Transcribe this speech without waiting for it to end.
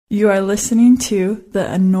You are listening to the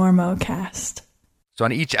Enormocast. So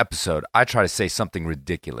on each episode, I try to say something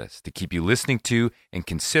ridiculous to keep you listening to and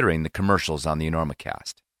considering the commercials on the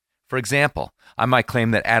Enormocast. For example, I might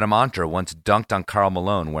claim that Adam Ontra once dunked on Karl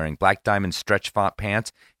Malone wearing Black Diamond stretch font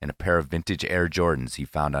pants and a pair of vintage Air Jordans he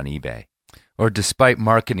found on eBay. Or despite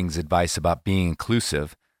marketing's advice about being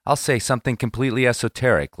inclusive, I'll say something completely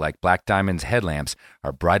esoteric like Black Diamond's headlamps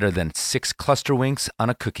are brighter than 6 cluster winks on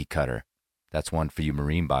a cookie cutter. That's one for you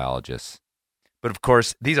marine biologists. But of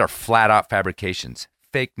course, these are flat-out fabrications,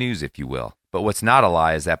 fake news if you will. But what's not a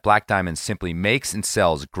lie is that Black Diamond simply makes and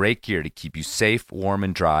sells great gear to keep you safe, warm,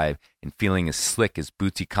 and dry, and feeling as slick as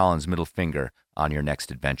Bootsy Collins' middle finger on your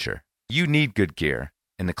next adventure. You need good gear,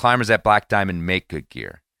 and the climbers at Black Diamond make good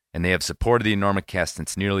gear, and they have supported the Enormocast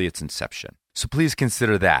since nearly its inception. So please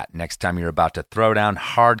consider that next time you're about to throw down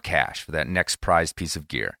hard cash for that next prized piece of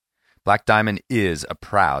gear. Black Diamond is a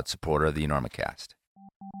proud supporter of the Enormocast.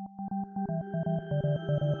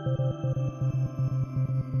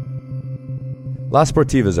 La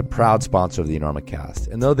Sportiva is a proud sponsor of the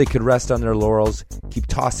Enormocast, and though they could rest on their laurels, keep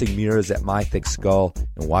tossing mirrors at my thick skull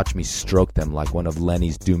and watch me stroke them like one of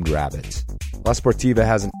Lenny's doomed rabbits. La Sportiva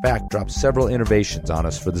has in fact dropped several innovations on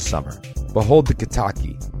us for the summer. Behold the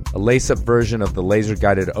Kataki, a lace-up version of the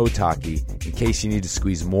laser-guided Otaki in case you need to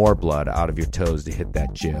squeeze more blood out of your toes to hit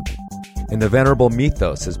that jib. And the venerable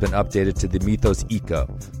Mythos has been updated to the Mythos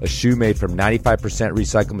Eco, a shoe made from 95%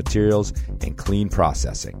 recycled materials and clean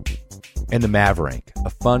processing. And the Maverick, a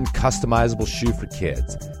fun, customizable shoe for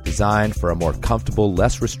kids, designed for a more comfortable,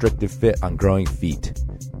 less restrictive fit on growing feet.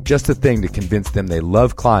 Just the thing to convince them they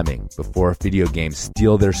love climbing before video games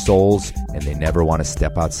steal their souls and they never want to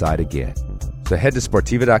step outside again. So head to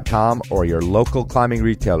Sportiva.com or your local climbing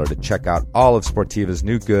retailer to check out all of Sportiva's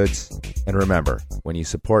new goods. And remember, when you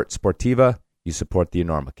support Sportiva, you support the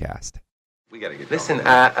Enormocast. We gotta get Listen,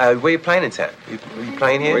 where are you playing in town? Are you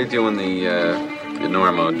playing here? We're doing the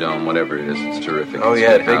Normo Dome, whatever it is. It's terrific. Oh, it's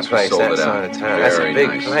yeah, a the big place, that side of town. That's a big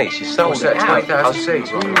nice place. You sold it out. I'll say. We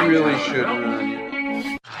really should.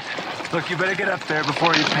 Look, you better get up there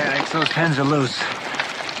before you panic. Those pens are loose.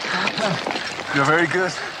 You're very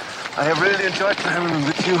good. I have really enjoyed climbing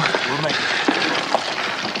with you. We'll make it.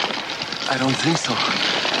 I don't think so.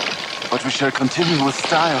 But we shall continue with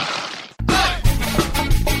style.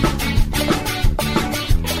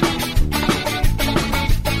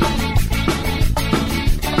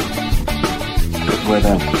 Good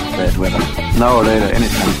weather, bad weather. Now or later,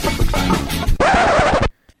 anytime for climbing.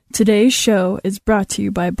 Today's show is brought to you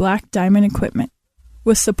by Black Diamond Equipment,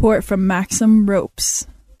 with support from Maxim Ropes.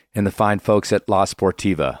 And the fine folks at La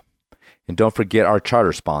Sportiva. And don't forget our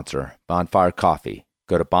charter sponsor, Bonfire Coffee.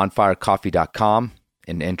 Go to bonfirecoffee.com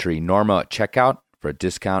and enter Enorma at checkout for a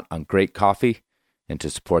discount on great coffee and to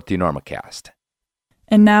support the Enormocast.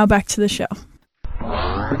 And now back to the show.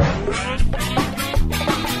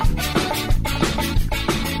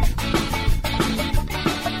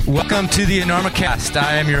 Welcome to the Enormocast.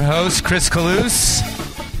 I am your host, Chris Kalous.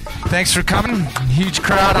 Thanks for coming. Huge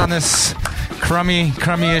crowd on this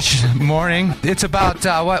crummy-ish morning. It's about,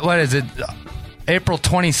 what is it, April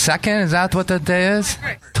 22nd? Is that what that day is?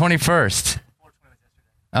 21st.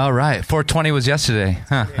 All right. 420 was yesterday.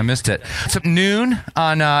 Huh, I missed it. It's at noon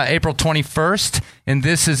on April 21st, and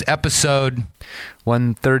this is episode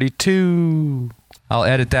 132. I'll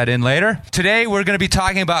edit that in later. Today, we're going to be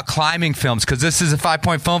talking about climbing films because this is a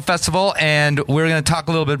 5-Point Film Festival, and we're going to talk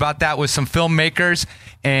a little bit about that with some filmmakers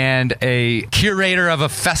and a curator of a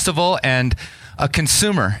festival and a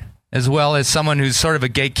consumer, as well as someone who's sort of a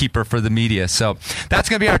gatekeeper for the media. So that's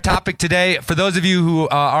going to be our topic today. For those of you who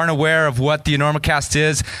aren't aware of what the Enormocast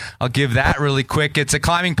is, I'll give that really quick. It's a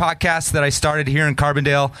climbing podcast that I started here in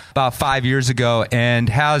Carbondale about 5 years ago and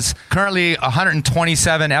has currently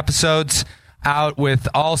 127 episodes out with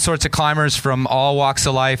all sorts of climbers from all walks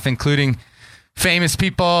of life, including famous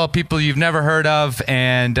people you've never heard of,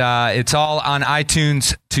 and it's all on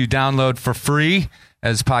iTunes to download for free,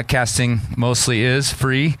 as podcasting mostly is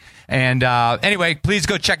free. And anyway, please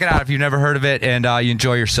go check it out if you've never heard of it, and you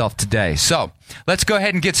enjoy yourself today. So let's go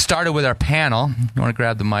ahead and get started with our panel. You want to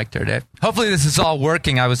grab the mic there, Dave? Hopefully this is all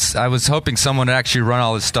working. I was hoping someone would actually run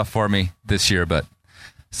all this stuff for me this year, but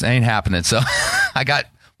this ain't happening. So I got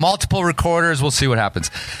multiple recorders. We'll see what happens.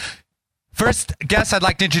 First guest I'd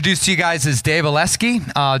like to introduce to you guys is Dave Oleski.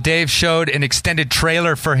 Dave showed an extended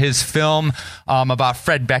trailer for his film about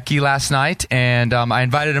Fred Beckey last night, and I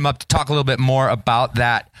invited him up to talk a little bit more about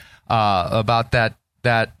that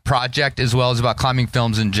project as well as about climbing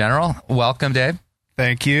films in general. Welcome, Dave.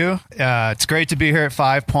 Thank you. It's great to be here at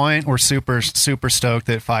 5-Point. We're super stoked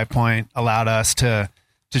that 5-Point allowed us to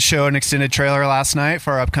to show an extended trailer last night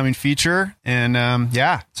for our upcoming feature. And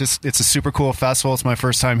it's a super cool festival. It's my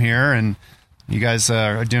first time here, and you guys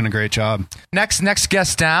are doing a great job. Next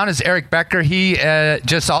guest down is Eric Becker. He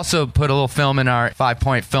just also put a little film in our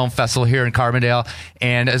 5-Point Film Festival here in Carbondale,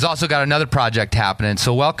 and has also got another project happening.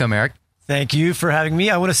 So welcome, Eric. Thank you for having me.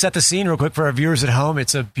 I want to set the scene real quick for our viewers at home.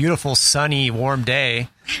 It's a beautiful, sunny, warm day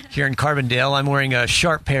here in Carbondale. I'm wearing a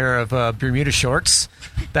sharp pair of Bermuda shorts.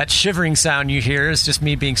 That shivering sound you hear is just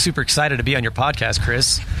me being super excited to be on your podcast,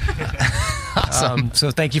 Chris. Awesome.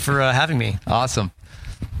 So thank you for having me. Awesome.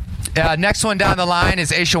 Next one down the line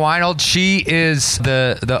is Aisha Weinold. She is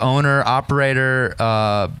the owner, operator,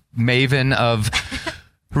 maven of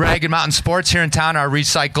Ragged Mountain Sports here in town, our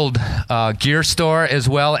recycled gear store, as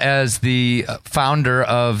well as the founder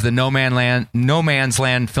of the No Man's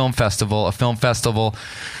Land Film Festival, a film festival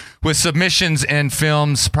with submissions and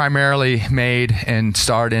films primarily made and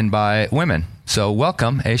starred in by women. So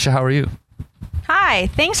welcome, Aisha. How are you? Hi,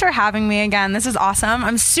 thanks for having me again. This is awesome.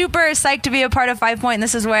 I'm super psyched to be a part of 5-Point.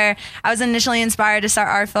 This is where I was initially inspired to start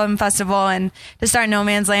our film festival and to start No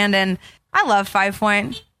Man's Land, and I love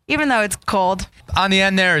 5-Point, even though it's cold. On the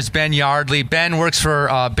end there is Ben Yardley. Ben works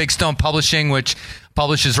for Big Stone Publishing, which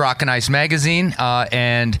publishes Rock and Ice magazine,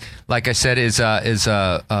 and like I said, is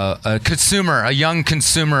a consumer, a young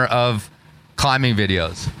consumer of climbing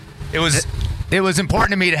videos. It was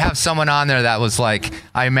important to me to have someone on there that was like,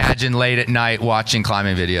 I imagine, late at night watching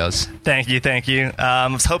climbing videos. Thank you. I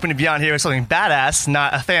was hoping to be on here with something badass,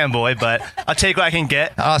 not a fanboy, but I'll take what I can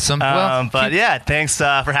get. Awesome. Thanks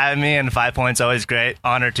for having me, and 5-Point's always great.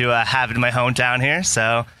 Honored to have it in my hometown here,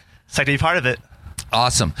 so excited to be part of it.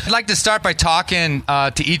 Awesome. I'd like to start by talking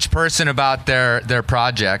to each person about their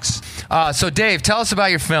projects. So, Dave, tell us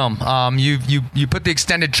about your film. You put the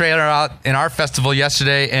extended trailer out in our festival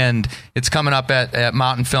yesterday, and it's coming up at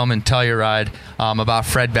Mountain Film and Telluride about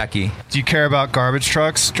Fred Becky. Do you care about garbage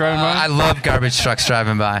trucks driving by? I love garbage trucks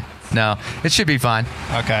driving by. No, it should be fine.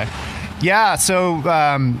 Okay. Yeah, so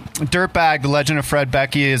Dirtbag, The Legend of Fred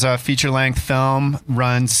Becky is a feature-length film,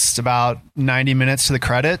 runs about 90 minutes to the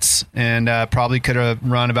credits, and probably could have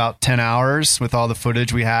run about 10 hours with all the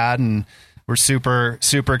footage we had, and we're super,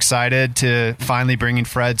 super excited to finally bringing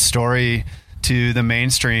Fred's story to the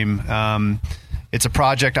mainstream. It's a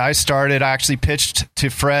project I started. I actually pitched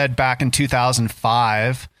to Fred back in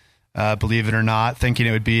 2005, believe it or not, thinking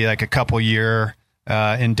it would be like a couple-year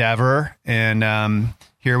endeavor, and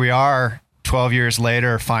here we are 12 years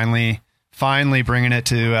later, finally bringing it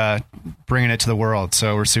to the world.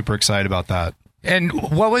 So we're super excited about that. And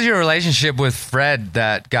what was your relationship with Fred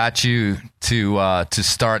that got you to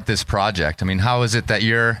start this project? I mean, how is it that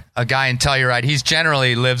you're a guy in Telluride?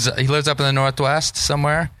 He lives up in the Northwest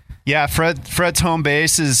somewhere. Yeah, Fred's home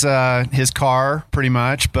base is his car, pretty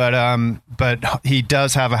much, but he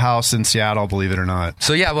does have a house in Seattle, believe it or not.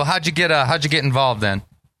 So yeah, well, how'd you get involved then?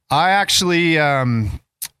 I actually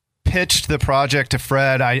pitched the project to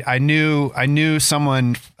Fred. I knew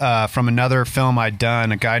someone from another film I'd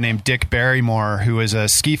done, a guy named Dick Barrymore, who was a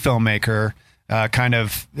ski filmmaker, kind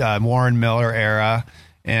of Warren Miller era.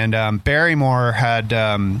 And Barrymore had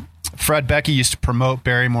Fred Becky used to promote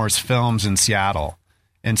Barrymore's films in Seattle.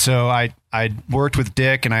 And so I worked with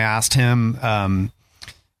Dick, and I asked him,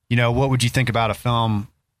 what would you think about a film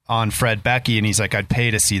on Fred Becky? And he's like, I'd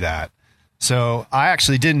pay to see that. So I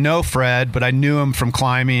actually didn't know Fred, but I knew him from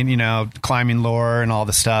climbing, climbing lore and all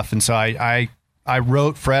the stuff. And so I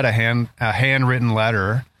wrote Fred a handwritten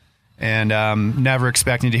letter, and never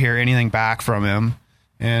expecting to hear anything back from him.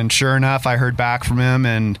 And sure enough, I heard back from him,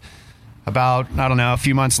 and about, a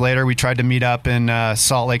few months later, we tried to meet up in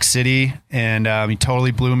Salt Lake City, and he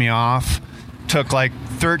totally blew me off. Took like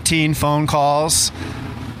 13 phone calls.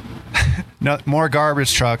 No more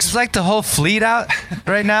garbage trucks. It's like the whole fleet out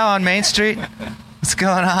right now on Main Street. What's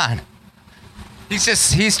going on?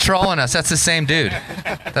 He's trolling us. That's the same dude.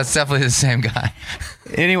 That's definitely the same guy.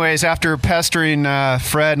 Anyways, after pestering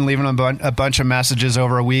Fred and leaving him a bunch of messages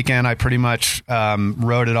over a weekend, I pretty much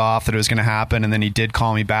wrote it off that it was going to happen. And then he did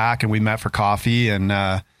call me back, and we met for coffee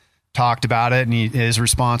and talked about it. And his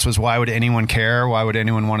response was, "Why would anyone care? Why would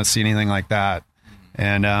anyone want to see anything like that?"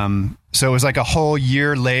 And so it was like a whole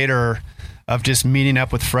year later of just meeting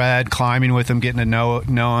up with Fred, climbing with him, getting to know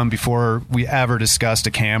him before we ever discussed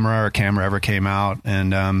a camera or a camera ever came out.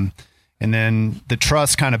 And then the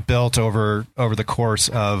trust kind of built over the course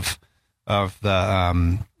of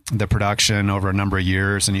the production over a number of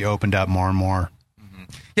years, and he opened up more and more.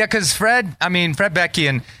 Yeah, because Fred Becky,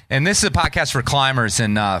 and this is a podcast for climbers,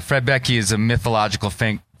 and Fred Becky is a mythological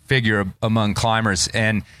figure among climbers,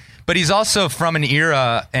 but he's also from an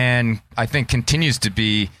era, and I think continues to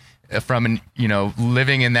be, from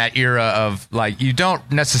living in that era of like, you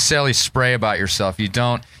don't necessarily spray about yourself. You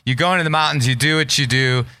go into the mountains, you do what you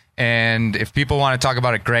do, and if people want to talk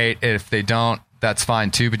about it, great. If they don't, that's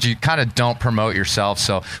fine too, but you kind of don't promote yourself.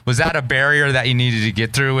 So was that a barrier that you needed to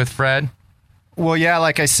get through with Fred? Well, yeah,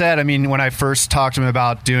 like I said, I mean, when I first talked to him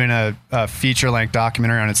about doing a feature-length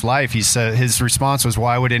documentary on his life, he said his response was,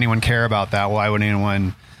 why would anyone care about that? Why would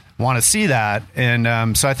anyone want to see that?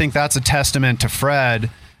 And so I think that's a testament to Fred,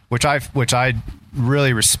 which I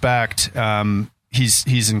really respect.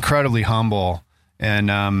 He's incredibly humble,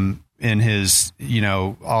 and in his,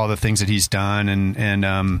 all the things that he's done,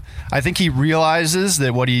 and I think he realizes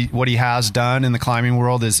that what he has done in the climbing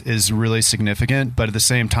world is really significant. But at the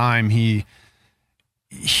same time,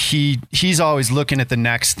 he's always looking at the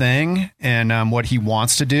next thing and what he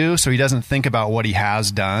wants to do, so he doesn't think about what he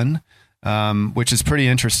has done, which is pretty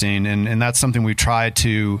interesting, and that's something we tried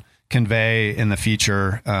to convey in the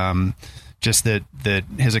feature. Just that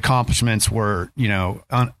his accomplishments were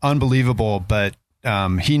unbelievable, but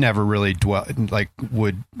he never really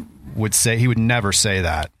would say, he would never say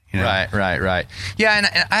that. Right. Yeah, and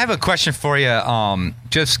I have a question for you.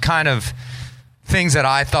 Just kind of things that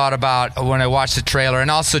I thought about when I watched the trailer,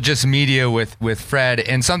 and also just media with Fred,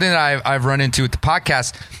 and something that I've run into with the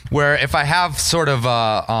podcast, where if I have sort of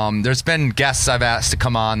there's been guests I've asked to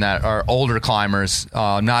come on that are older climbers,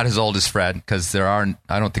 not as old as Fred, because I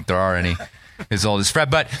don't think there are any as old as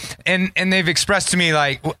Fred, but and they've expressed to me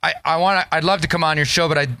like, I'd love to come on your show,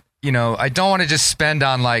 but I don't want to just spend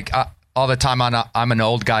on like all the time on I'm an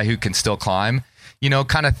old guy who can still climb,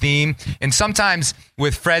 kind of theme. And sometimes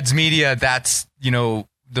with Fred's media, that's,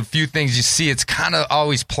 the few things you see, it's kind of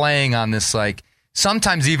always playing on this, like,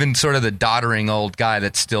 sometimes even sort of the doddering old guy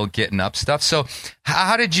that's still getting up stuff. So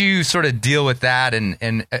how did you sort of deal with that?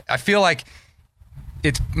 And I feel like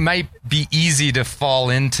it might be easy to fall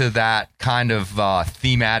into that kind of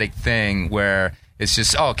thematic thing where it's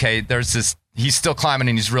just, okay, there's this, he's still climbing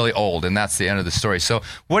and he's really old, and that's the end of the story. So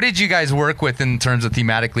what did you guys work with in terms of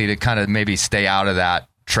thematically to kind of maybe stay out of that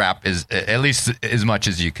trap at least as much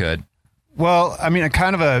as you could? Well, I mean, a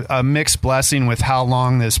kind of a mixed blessing with how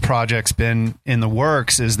long this project's been in the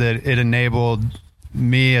works is that it enabled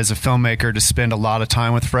me as a filmmaker to spend a lot of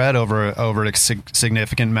time with Fred over a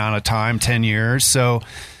significant amount of time, 10 years. So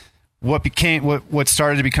what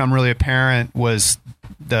started to become really apparent was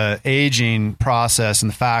the aging process and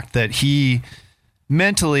the fact that he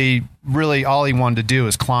mentally, really all he wanted to do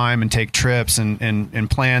was climb and take trips and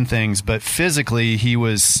plan things, but physically he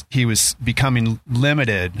was becoming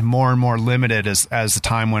limited, more and more limited as the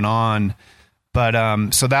time went on.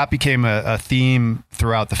 But so that became a theme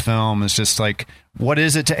throughout the film. It's just like, what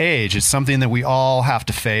is it to age? It's something that we all have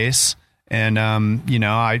to face, and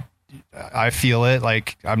I feel it.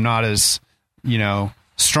 Like, I'm not as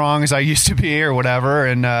strong as I used to be or whatever,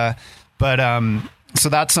 and so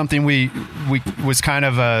that's something we was kind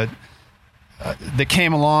of that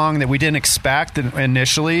came along that we didn't expect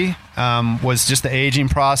initially, was just the aging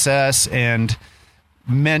process and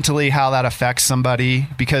mentally how that affects somebody,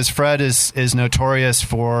 because Fred is notorious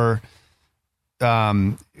for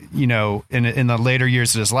in the later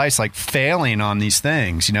years of his life, like failing on these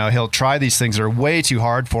things. He'll try these things that are way too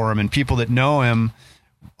hard for him, and people that know him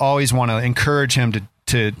always want to encourage him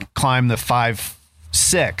to climb the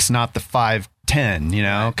 5.6, not the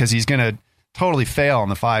 5.10, because he's going to totally fail on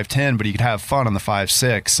the 5.10, but he could have fun on the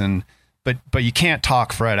 5.6. But you can't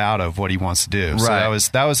talk Fred out of what he wants to do. So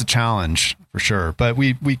that was a challenge for sure. But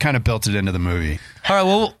we kind of built it into the movie. All right.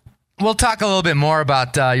 Well, we'll talk a little bit more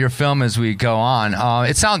about your film as we go on.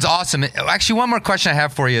 It sounds awesome. Actually, one more question I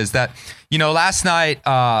have for you is that, last night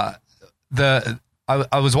I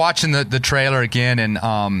was watching the trailer again,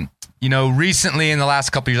 and recently in the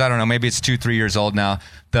last couple of years, I don't know, maybe it's 2-3 years old now,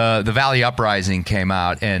 the Valley Uprising came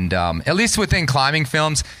out, and at least within climbing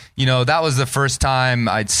films, that was the first time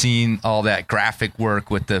I'd seen all that graphic work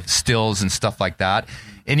with the stills and stuff like that.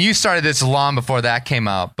 And you started this long before that came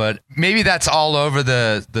out, but maybe that's all over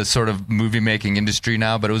the sort of movie making industry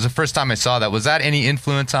now, but it was the first time I saw that. Was that any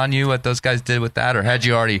influence on you, what those guys did with that, or had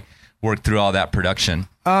you already worked through all that production?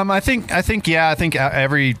 I think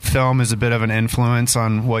every film is a bit of an influence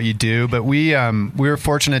on what you do, but we were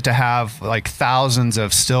fortunate to have like thousands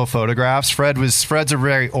of still photographs. Fred's a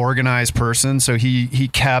very organized person, so he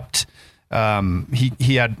kept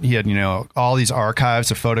he had all these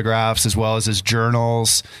archives of photographs as well as his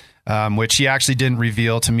journals, which he actually didn't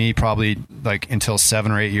reveal to me probably like until 7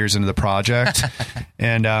 or 8 years into the project.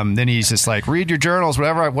 And then he's just like, read your journals,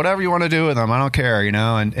 whatever you want to do with them, I don't care,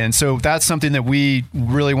 and so that's something that we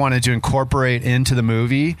really wanted to incorporate into the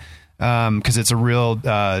movie. because it's a real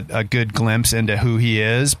a good glimpse into who he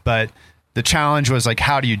is. But the challenge was like,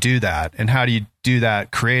 how do you do that, and how do you do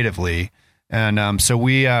that creatively? And so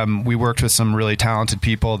we worked with some really talented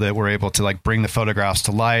people that were able to like bring the photographs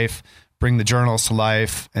to life, bring the journals to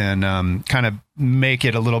life, and kind of make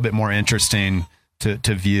it a little bit more interesting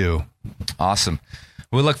to view. Awesome.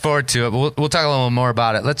 We look forward to it. We'll talk a little more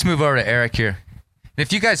about it. Let's move over to Eric here.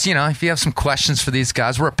 If you guys, if you have some questions for these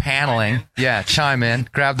guys, we're paneling. Yeah, chime in,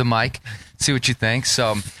 grab the mic, see what you think.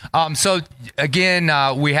 So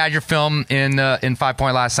again, we had your film in 5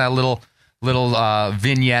 Point last night. A little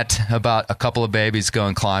vignette about a couple of babies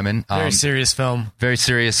going climbing. Very serious film. Very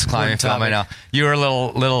serious climbing film. I know you were a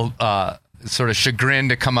little sort of chagrined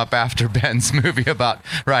to come up after Ben's movie about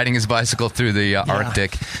riding his bicycle through the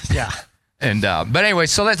Arctic. Yeah. And but anyway,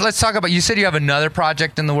 so let's talk about. You said you have another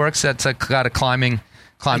project in the works that's got a climbing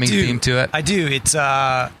theme to it. I do. It's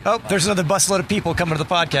there's another busload of people coming to the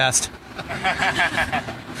podcast.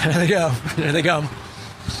 There they go.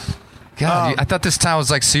 God, I thought this town was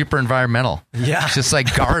like super environmental. Yeah, it's just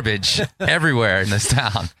like garbage everywhere in this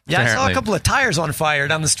town. Yeah, apparently. I saw a couple of tires on fire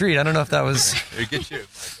down the street. I don't know if that was. Get you.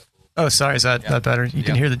 Oh, sorry. Is that better? You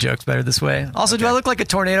can hear the jokes better this way. Also, do I look like a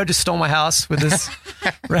tornado just stole my house with this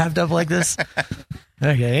wrapped up like this?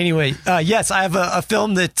 Okay. Anyway, yes, I have a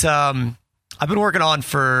film that I've been working on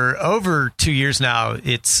for over 2 years now.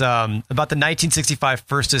 It's about the 1965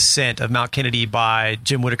 first ascent of Mount Kennedy by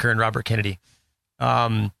Jim Whittaker and Robert Kennedy.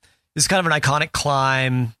 This is kind of an iconic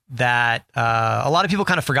climb that a lot of people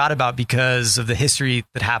kind of forgot about because of the history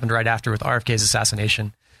that happened right after with RFK's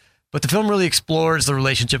assassination. But the film really explores the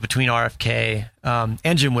relationship between RFK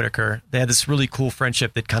and Jim Whittaker. They had this really cool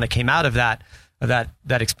friendship that kind of came out of that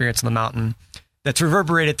experience on the mountain that's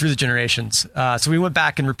reverberated through the generations. So we went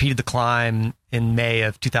back and repeated the climb in May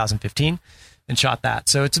of 2015 and shot that.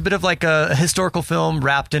 So it's a bit of like a historical film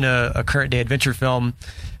wrapped in a current day adventure film.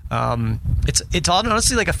 It's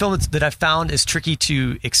honestly like a film that I've found is tricky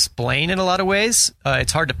to explain in a lot of ways.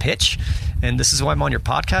 It's hard to pitch, and this is why I'm on your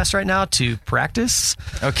podcast right now, to practice.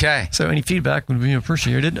 Okay. So any feedback would be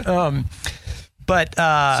appreciated. But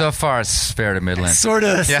so far it's fair to middling. Sort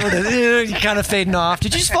of. You're kind of fading off.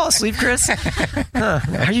 Did you just fall asleep, Chris?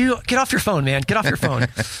 Are you? Get off your phone, man. Get off your phone.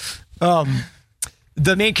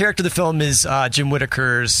 The main character of the film is Jim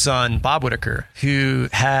Whittaker's son, Bob Whittaker, who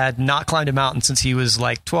had not climbed a mountain since he was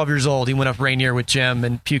like 12 years old. He went up Rainier with Jim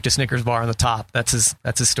and puked a Snickers bar on the top. That's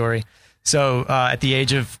his story. So at the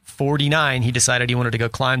age of 49, he decided he wanted to go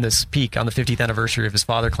climb this peak on the 50th anniversary of his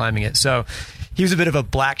father climbing it. So he was a bit of a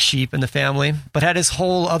black sheep in the family, but had his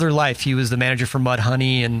whole other life. He was the manager for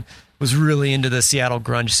Mudhoney and was really into the Seattle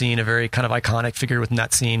grunge scene, a very kind of iconic figure within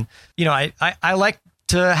that scene. I like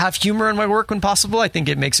to have humor in my work when possible. I think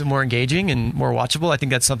it makes it more engaging and more watchable. I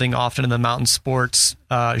think that's something often in the mountain sports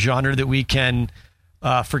genre that we can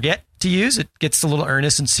forget to use. It gets a little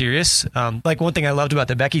earnest and serious. Like one thing I loved about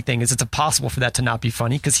the Becky thing is it's impossible for that to not be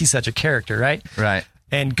funny because he's such a character, right? Right.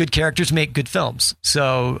 And good characters make good films.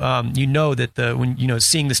 So that when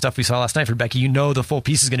seeing the stuff we saw last night for Becky, the full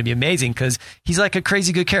piece is going to be amazing because he's like a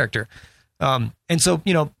crazy good character. And so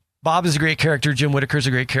Bob is a great character. Jim Whittaker's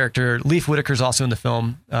a great character. Leif Whittaker's also in the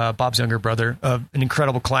film, Bob's younger brother, an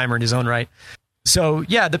incredible climber in his own right. So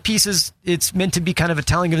yeah, the piece it's meant to be kind of a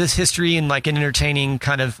telling of this history in like an entertaining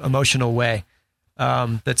kind of emotional way.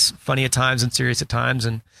 That's funny at times and serious at times.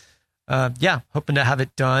 And hoping to have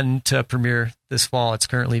it done to premiere this fall. It's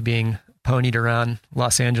currently being ponied around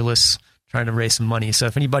Los Angeles trying to raise some money. So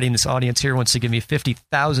if anybody in this audience here wants to give me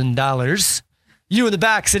 $50,000, you in the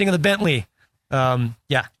back sitting in the Bentley.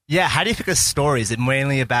 Yeah, how do you pick a story? Is it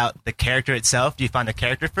mainly about the character itself? Do you find the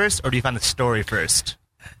character first, or do you find the story first?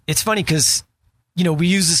 It's funny because, we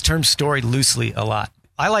use this term story loosely a lot.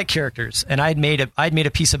 I like characters, and I'd made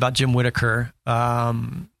a piece about Jim Whittaker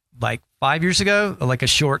like 5 years ago, like a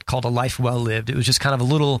short called A Life Well Lived. It was just kind of a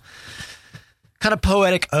little kind of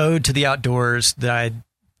poetic ode to the outdoors that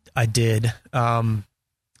I did. And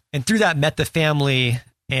through that, met the family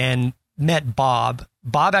and met Bob.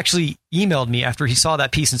 Bob actually emailed me after he saw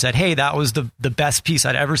that piece and said, "Hey, that was the best piece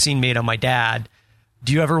I'd ever seen made on my dad.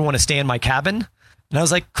 Do you ever want to stay in my cabin?" And I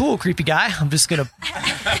was like, "Cool, creepy guy. I'm just going to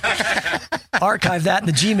archive that in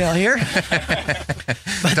the Gmail here."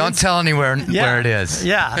 Don't tell anywhere where it is.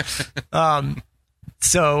 Yeah.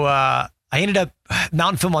 So I ended up,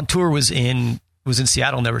 Mountain Film on Tour was in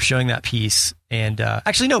Seattle, and they were showing that piece. And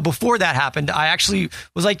actually, no, before that happened, I actually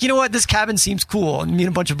was like, you know what, this cabin seems cool. And me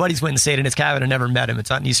and a bunch of buddies went and stayed in his cabin and never met him. It's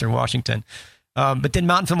out in Eastern Washington. But then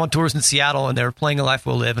Mountain Film on Tour was in Seattle, and they were playing A Life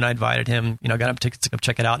Will Live, and I invited him, got him tickets to come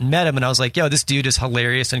check it out, and met him. And I was like, yo, this dude is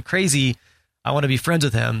hilarious and crazy. I want to be friends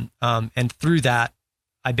with him. And through that,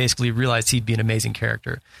 I basically realized he'd be an amazing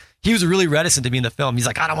character. He was really reticent to be in the film. He's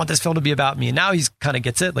like, I don't want this film to be about me. And now he's kind of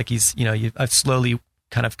gets it. Like I've slowly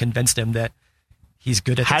kind of convinced him that he's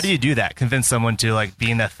good at How this. do you do that? Convince someone to like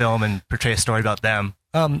be in that film and portray a story about them?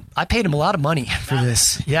 I paid him a lot of money for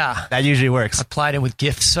this. Yeah. That usually works. I applied him with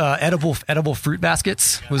gifts. Edible fruit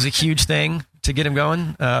baskets was a huge thing to get him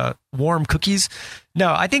going. Warm cookies.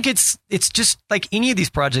 No, I think it's just like any of these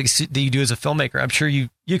projects that you do as a filmmaker. I'm sure you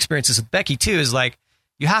experience this with Becky too, is like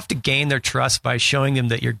you have to gain their trust by showing them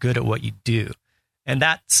that you're good at what you do. And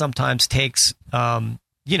that sometimes takes,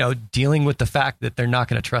 dealing with the fact that they're not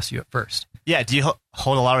going to trust you at first. Yeah. Do you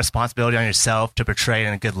hold a lot of responsibility on yourself to portray it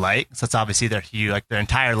in a good light? So it's obviously their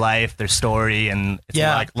entire life, their story, and it's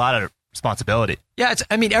a lot of responsibility. Yeah.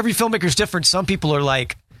 Every filmmaker is different. Some people are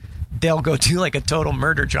like, they'll go do like a total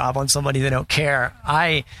murder job on somebody they don't care.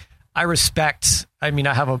 I respect, I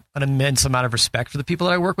have an immense amount of respect for the people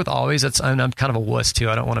that I work with always. I'm kind of a wuss too.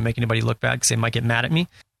 I don't want to make anybody look bad because they might get mad at me.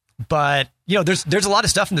 But, there's a lot of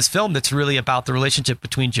stuff in this film that's really about the relationship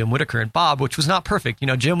between Jim Whittaker and Bob, which was not perfect.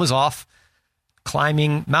 Jim was off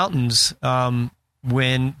climbing mountains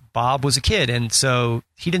when Bob was a kid. And so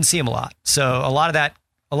he didn't see him a lot. So a lot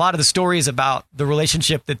of the story is about the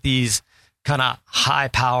relationship that these kind of high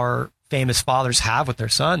power, famous fathers have with their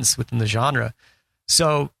sons within the genre.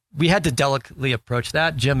 So we had to delicately approach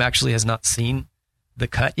that. Jim actually has not seen the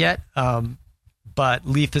cut yet. But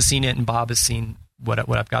Leaf has seen it and Bob has seen what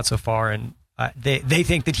I've got so far. And they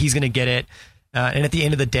think that he's going to get it. And at the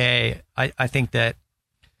end of the day, I think that,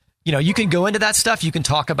 you can go into that stuff. You can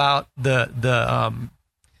talk about the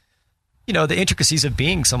intricacies of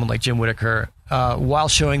being someone like Jim Whittaker while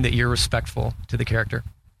showing that you're respectful to the character.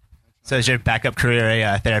 So is your backup career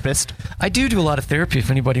a therapist? I do a lot of therapy.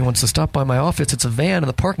 If anybody wants to stop by my office, it's a van in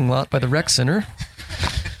the parking lot by the rec center.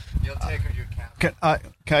 You'll take your account.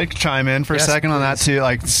 Can I chime in for a second on that too?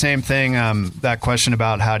 Like same thing. That question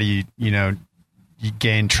about how do you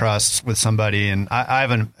gain trust with somebody, and I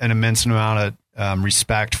have an immense amount of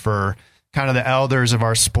respect for kind of the elders of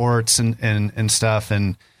our sports and stuff,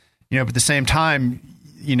 and but at the same time,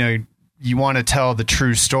 you want to tell the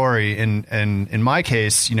true story. And in my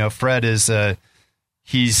case, Fred is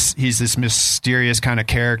he's this mysterious kind of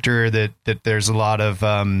character that there's a lot of,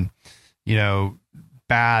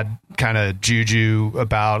 bad kind of juju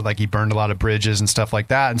about, like he burned a lot of bridges and stuff like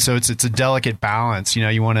that. And so it's a delicate balance. You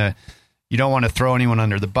don't want to throw anyone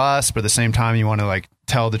under the bus, but at the same time, you want to like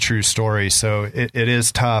tell the true story. So it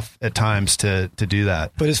is tough at times to do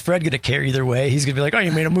that. But is Fred going to care either way? He's going to be like, oh,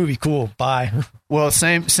 you made a movie. Cool. Bye. Well,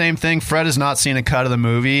 same thing. Fred has not seen a cut of the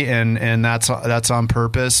movie, and that's on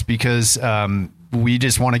purpose because we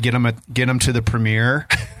just want to get him to the premiere.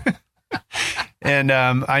 And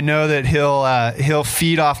I know that he'll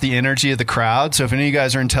feed off the energy of the crowd. So if any of you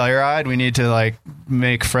guys are in Telluride, we need to like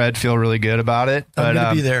make Fred feel really good about it. I'm going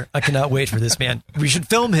to be there. I cannot wait for this, man. We should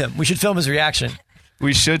film him. We should film his reaction.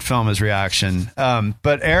 We should film his reaction.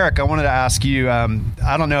 But Eric, I wanted to ask you.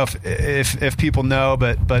 I don't know if people know,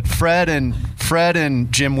 but Fred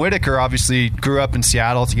and Jim Whittaker obviously grew up in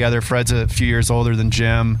Seattle together. Fred's a few years older than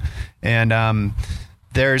Jim, and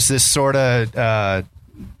there's this sort of.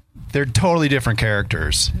 They're totally different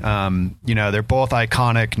characters. They're both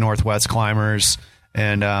iconic Northwest climbers,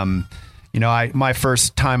 and my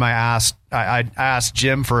first time I asked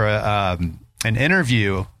Jim for an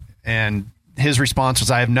interview, and his response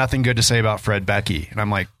was, "I have nothing good to say about Fred Becky." And I'm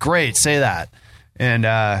like, "Great, say that." And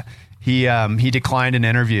he declined an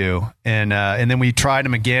interview, and then we tried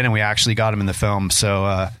him again, and we actually got him in the film.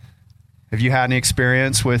 So, have you had any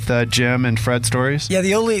experience with Jim and Fred stories? Yeah,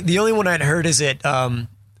 the only one I'd heard is that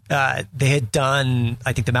they had done.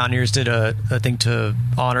 I think the Mountaineers did a thing to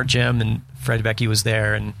honor Jim, and Fred Becky was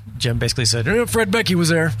there, and Jim basically said, "Fred Becky was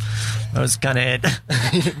there." That was kind of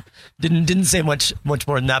it. didn't say much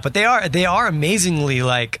more than that. But they are amazingly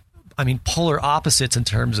polar opposites in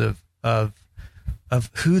terms of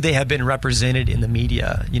who they have been represented in the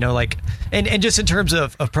media. And just in terms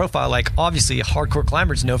of profile. Like obviously, hardcore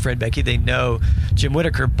climbers know Fred Becky, they know Jim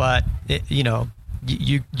Whittaker, but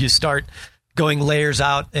you start going layers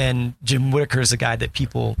out, and Jim Whittaker is a guy that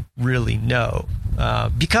people really know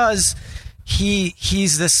because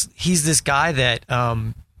he's this guy that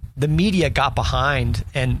the media got behind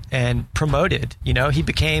and promoted. He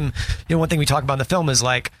became, one thing we talk about in the film is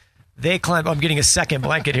like they climb. I'm getting a second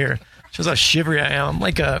blanket here. Shows how shivery I am. I'm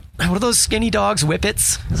like what are those skinny dogs?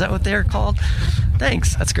 Whippets? Is that what they're called?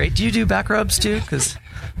 Thanks. That's great. Do you do back rubs too?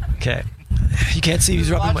 Okay. You can't see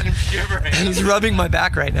he's rubbing my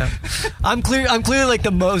back right now. I'm clearly like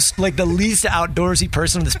the least outdoorsy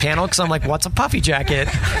person on this panel because I'm like, what's a puffy jacket?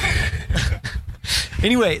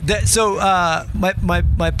 Anyway,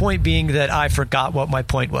 my point being that I forgot what my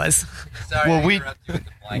point was. Sorry, Well,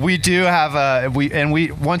 we do have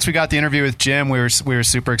once we got the interview with Jim, we were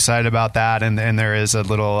super excited about that, and there is a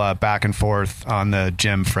little back and forth on the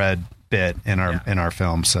Jim Fred bit in our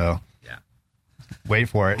film. So wait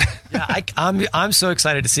for it. Yeah, I'm so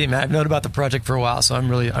excited to see it, man. I've known about the project for a while, so I'm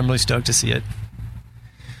really stoked to see it.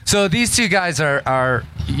 So these two guys are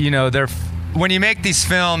they're when you make these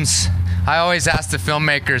films, I always ask the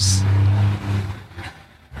filmmakers,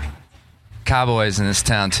 cowboys in this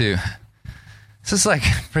town too. This is like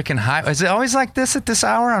freaking high. Is it always like this at this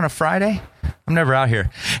hour on a Friday? I'm never out here.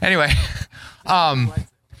 Anyway,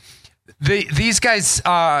 these guys,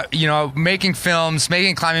 making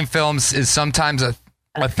climbing films is sometimes a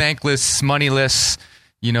thankless, moneyless,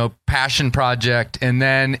 passion project, and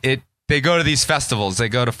then they go to these festivals. They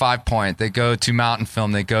go to 5Point. They go to Mountain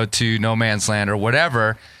Film. They go to No Man's Land or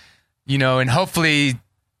whatever, and hopefully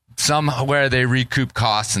somewhere they recoup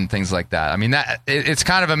costs and things like that. I mean, it's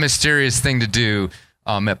kind of a mysterious thing to do,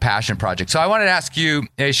 a passion project. So I wanted to ask you,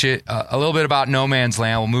 Aisha, a little bit about No Man's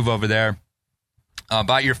Land. We'll move over there,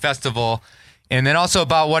 about your festival, and then also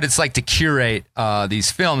about what it's like to curate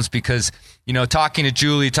these films, because, talking to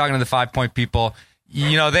Julie, talking to the 5Point people,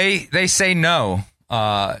 they say no.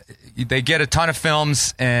 They get a ton of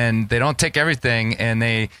films and they don't take everything, and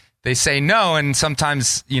they say no. And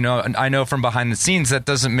sometimes, I know from behind the scenes that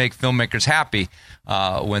doesn't make filmmakers happy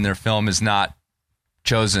when their film is not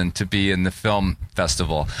chosen to be in the film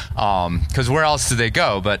festival. Because where else do they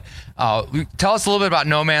go? But tell us a little bit about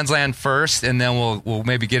No Man's Land first, and then we'll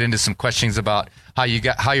maybe get into some questions about how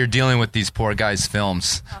you're dealing with these poor guys'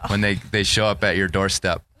 films when they show up at your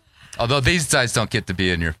doorstep. Although these guys don't get to be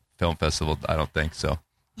in your film festival, I don't think so.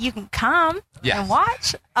 You can come and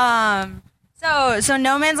watch. So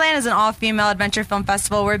No Man's Land is an all-female adventure film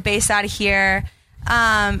festival. We're based out of here.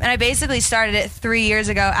 And I basically started it 3 years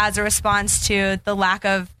ago as a response to the lack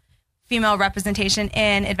of female representation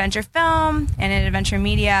in adventure film and in adventure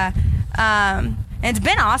media. And it's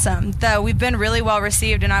been awesome. We've been really well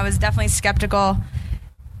received, and I was definitely skeptical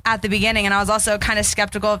at the beginning, and I was also kind of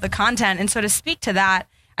skeptical of the content. And so to speak to that,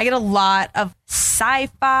 I get a lot of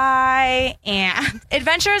sci-fi, and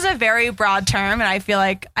adventure is a very broad term, and I feel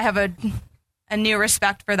like I have a new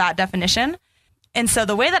respect for that definition. And so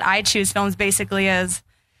the way that I choose films basically is,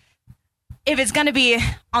 if it's going to be,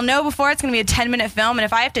 I'll know before it's going to be a 10-minute film, and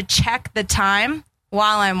if I have to check the time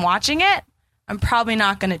while I'm watching it, I'm probably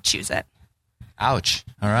not going to choose it. Ouch.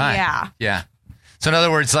 All right. Yeah. Yeah. So in other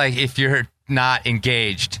words, like, if you're not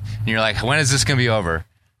engaged and you're like, when is this going to be over?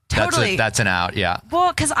 Totally. That's an out, yeah.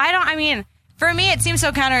 Well, because for me, it seems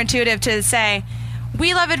so counterintuitive to say,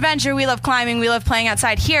 we love adventure, we love climbing, we love playing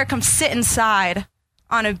outside. Here, come sit inside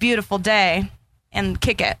on a beautiful day and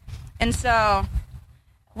kick it. And so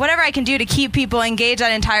whatever I can do to keep people engaged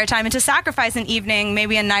that entire time and to sacrifice an evening,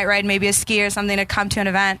 maybe a night ride, maybe a ski or something to come to an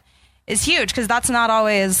event is huge, because that's not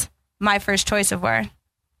always my first choice of where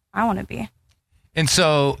I want to be. And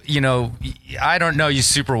so, I don't know you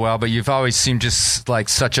super well, but you've always seemed just like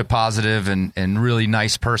such a positive and really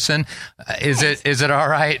nice person. Is it all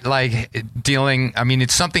right, like, dealing,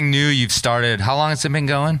 it's something new you've started. How long has it been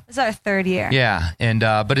going? This is our third year. Yeah. And,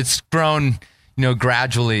 but it's grown,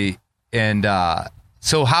 gradually. And,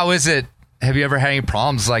 so how is it? Have you ever had any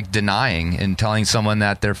problems like denying and telling someone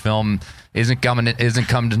that their film isn't coming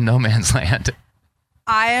to No Man's Land?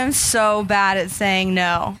 I am so bad at saying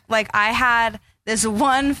no. Like, I had this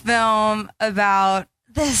one film about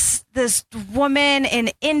this woman in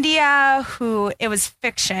India who, it was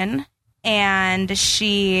fiction, and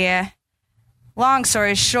she, long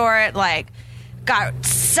story short, like, got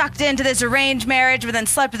sucked into this arranged marriage but then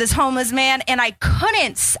slept with this homeless man, and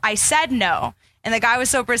I said no. And the guy was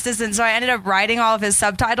so persistent, so I ended up writing all of his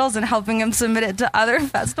subtitles and helping him submit it to other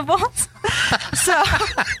festivals. So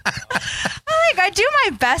I do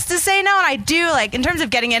my best to say no, and I do, like, in terms of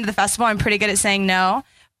getting into the festival, I'm pretty good at saying no.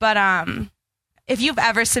 But if you've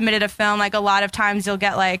ever submitted a film, like, a lot of times you'll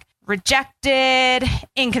get, like, rejected,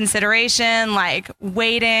 in consideration, like,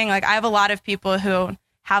 waiting. Like, I have a lot of people who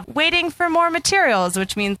have waiting for more materials,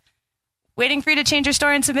 which means waiting for you to change your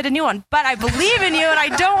story and submit a new one. But I believe in you, and I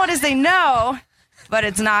don't want to say no, but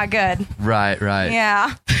it's not good. Right.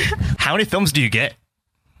 Yeah. How many films do you get?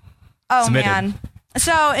 Oh, submitted? Man.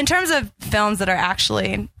 So in terms of films that are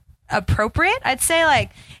actually appropriate, I'd say,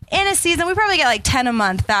 like, in a season, we probably get like 10 a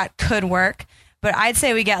month. That could work. But I'd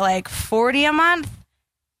say we get like 40 a month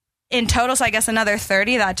in total. So I guess another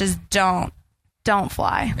 30 that just don't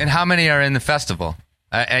fly. And how many are in the festival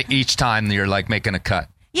each time you're like making a cut?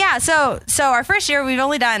 Yeah, so our first year, we've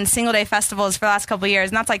only done single day festivals for the last couple of years,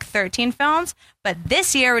 and that's like 13 films. But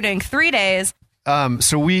this year, we're doing 3 days.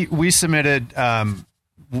 So we submitted to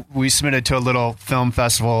a little film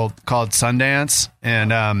festival called Sundance,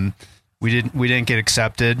 and we didn't get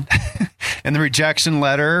accepted. And the rejection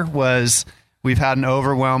letter was, we've had an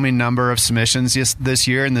overwhelming number of submissions this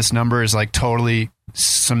year, and this number is like totally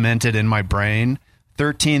cemented in my brain.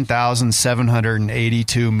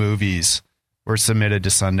 13,782 movies were submitted to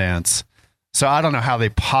Sundance. So I don't know how they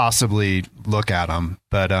possibly look at them,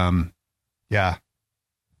 but yeah.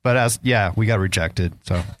 But we got rejected.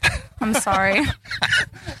 So I'm sorry.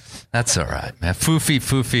 That's all right, man.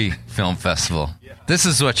 Foofy Film Festival. Yeah. This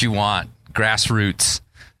is what you want. Grassroots.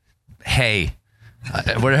 Hey,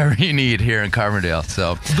 whatever you need here in Carbondale.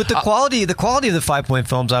 So, but the quality of the 5-point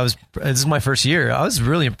films, this is my first year. I was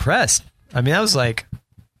really impressed. I mean, I was like,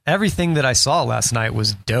 everything that I saw last night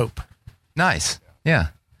was dope. Nice. Yeah.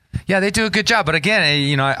 Yeah, they do a good job. But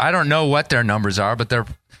again, I don't know what their numbers are, but they're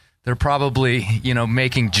probably,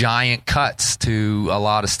 making giant cuts to a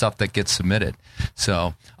lot of stuff that gets submitted.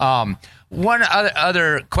 So, one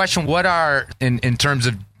other question: what are in terms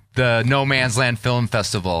of the No Man's Land Film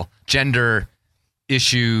Festival gender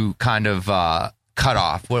issue kind of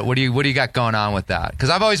cutoff? What do you got going on with that? Because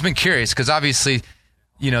I've always been curious. Because obviously,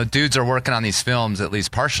 dudes are working on these films at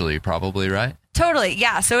least partially, probably, right? Totally,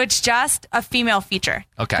 yeah. So it's just a female feature.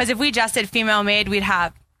 Okay. Because if we just did female made, we'd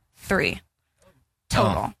have 3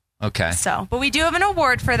 total. Oh, okay. So, but we do have an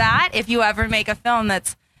award for that if you ever make a film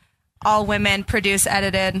that's all women, produced,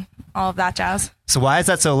 edited, all of that jazz. So why is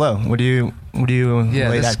that so low? What do you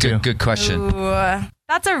lay that to? Good question. Ooh,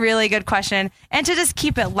 that's a really good question. And to just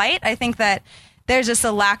keep it light, I think that there's just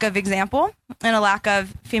a lack of example and a lack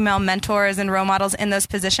of female mentors and role models in those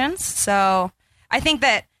positions. So I think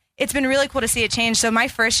that it's been really cool to see it change. So my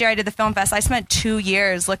first year I did the Film Fest, I spent 2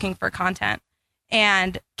 years looking for content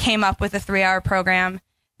and came up with a 3-hour program.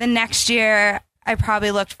 The next year I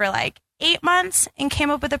probably looked for like 8 months and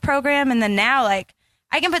came up with a program. And then now like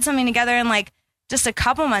I can put something together in like just a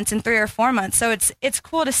couple months, in 3 or 4 months. So it's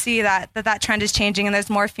cool to see that trend is changing and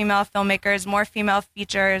there's more female filmmakers, more female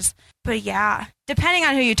features. But yeah, depending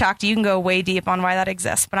on who you talk to, you can go way deep on why that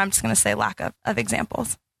exists. But I'm just going to say lack of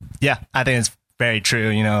examples. Yeah, I think it's very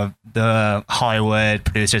true. The Hollywood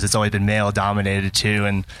producers, it's always been male dominated too.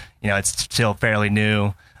 And, it's still fairly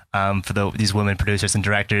new for these women producers and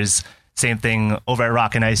directors. Same thing over at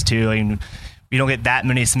Rock and Ice too. I mean, we don't get that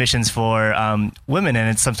many submissions for women, and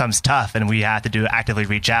it's sometimes tough, and we have to actively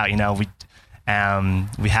reach out. We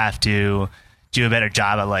have to do a better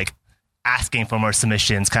job at like asking for more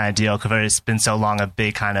submissions, kind of deal, because it's been so long a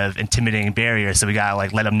big kind of intimidating barrier. So we gotta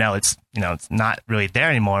like let them know it's it's not really there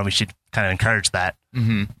anymore. We should kind of encourage that.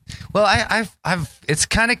 Mm-hmm. Well, I've it's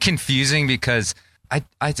kind of confusing because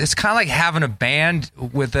it's kind of like having a band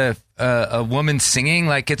with a woman singing.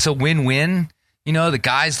 Like it's a win-win. The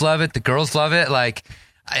guys love it, the girls love it. Like,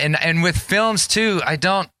 and with films too, I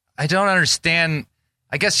don't understand.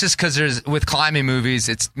 I guess just because with climbing movies,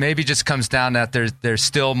 it's maybe just comes down that there's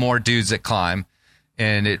still more dudes that climb,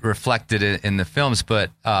 and it reflected it in the films.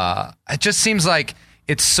 But it just seems like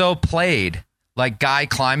it's so played. Like guy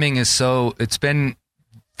climbing it's been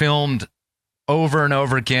filmed over and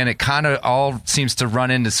over again. It kind of all seems to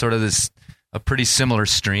run into sort of a pretty similar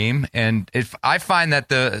stream. And if I find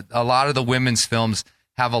that a lot of the women's films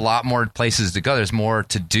have a lot more places to go. There's more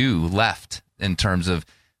to do left in terms of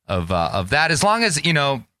that. As long as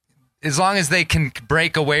they can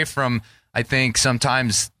break away from, I think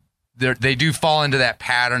sometimes they do fall into that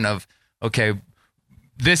pattern of, okay,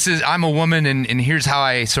 I'm a woman and here's how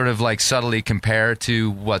I sort of like subtly compare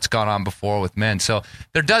to what's gone on before with men. So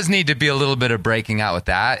there does need to be a little bit of breaking out with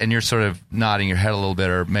that. And you're sort of nodding your head a little bit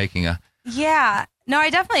or making a... Yeah, no,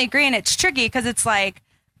 I definitely agree. And it's tricky because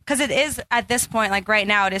it is at this point, like right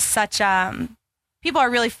now, it is such, people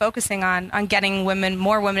are really focusing on getting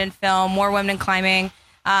more women in film, more women in climbing,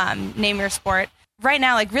 name your sport. Right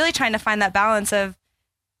now, like really trying to find that balance of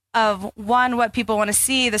one, what people want to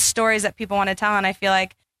see, the stories that people want to tell. And I feel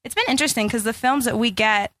like it's been interesting because the films that we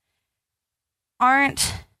get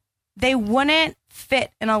they wouldn't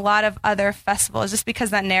fit in a lot of other festivals just because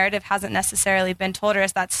that narrative hasn't necessarily been told or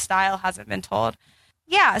as that style hasn't been told.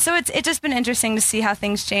 Yeah, so it's just been interesting to see how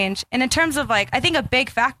things change. And in terms of like, I think a big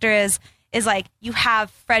factor is like you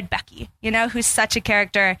have Fred Becky, who's such a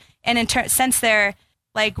character. And since they're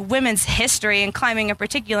like women's history and climbing in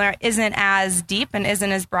particular isn't as deep and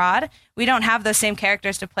isn't as broad, we don't have those same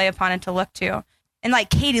characters to play upon and to look to. And like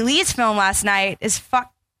Katie Lee's film last night is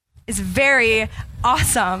very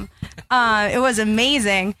awesome. It was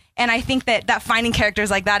amazing. And I think that finding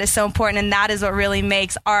characters like that is so important, and that is what really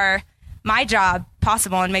makes my job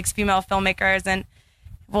possible and makes female filmmakers and,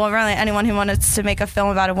 well, really anyone who wants to make a film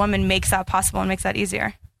about a woman makes that possible and makes that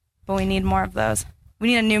easier. But we need more of those. We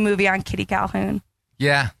need a new movie on Kitty Calhoun.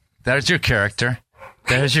 Yeah, there's your character.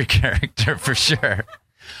 There's your character for sure.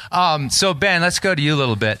 So Ben, let's go to you a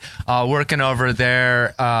little bit. Working over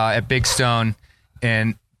there at Big Stone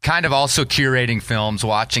and kind of also curating films,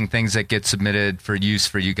 watching things that get submitted for use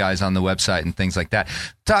for you guys on the website and things like that.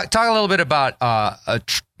 Talk a little bit about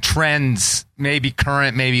trends, maybe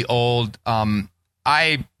current, maybe old.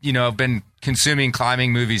 I have been consuming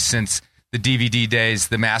climbing movies since the DVD days,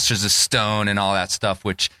 the Masters of Stone and all that stuff,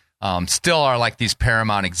 which still are like these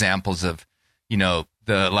paramount examples of,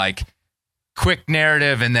 the like quick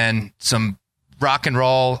narrative and then some rock and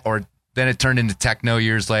roll, or then it turned into techno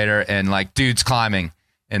years later and like dudes climbing,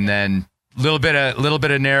 and then little bit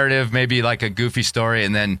of narrative, maybe like a goofy story,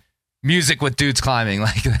 and then music with dudes climbing.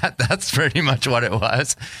 Like that's pretty much what it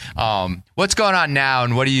was. What's going on now,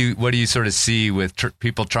 and what do you sort of see with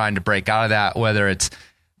people trying to break out of that, whether it's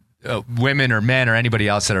women or men or anybody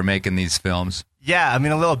else that are making these films? Yeah, I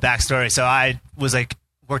mean, a little backstory. So I was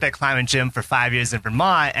worked at climbing gym for 5 years in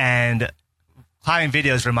Vermont, and climbing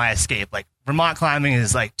videos were my escape. Like, Vermont climbing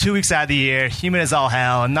is like 2 weeks out of the year, humid as all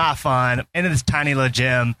hell, not fun, into this tiny little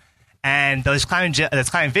gym. And those climbing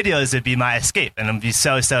videos would be my escape, and I'd be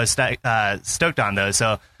so stoked on those. So,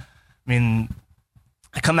 I mean,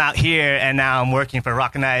 I come out here, and now I'm working for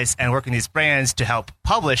Rock and Ice and working these brands to help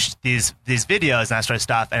publish these videos and that sort of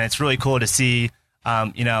stuff. And it's really cool to see,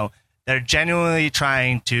 they're genuinely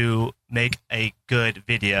trying to make a good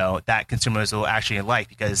video that consumers will actually like,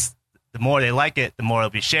 because the more they like it, the more it'll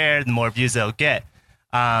be shared, the more views they'll get.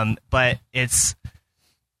 But it's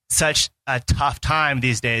such a tough time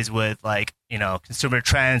these days with consumer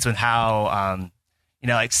trends, and how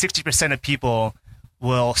 60% of people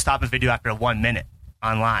will stop a video after 1 minute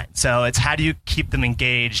online. So it's how do you keep them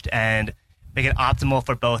engaged and make it optimal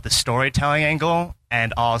for both the storytelling angle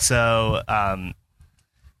and also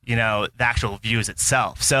the actual views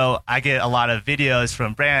itself. So I get a lot of videos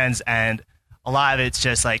from brands, and a lot of it's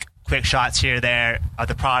just like quick shots here there of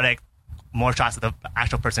the product, more shots of the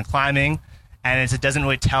actual person climbing. And it doesn't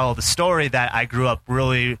really tell the story that I grew up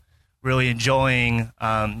really, really enjoying,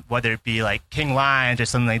 whether it be like King Lions or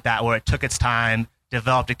something like that, where it took its time,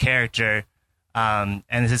 developed a character. And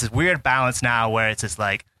there's this weird balance now where it's just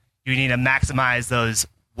like you need to maximize those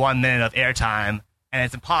 1 minute of airtime, and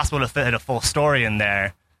it's impossible to fit a full story in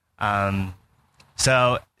there.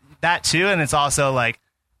 So that too, and it's also like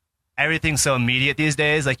everything's so immediate these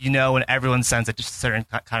days. Like, when everyone sends a certain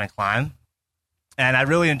kind of climb. And I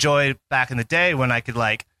really enjoyed back in the day when I could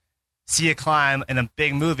see a climb in a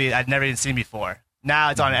big movie I'd never even seen before.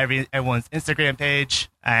 Now it's on everyone's Instagram page,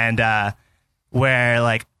 and where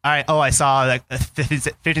all right, I saw a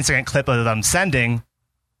 15-second clip of them sending,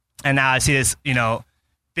 and now I see this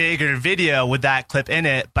bigger video with that clip in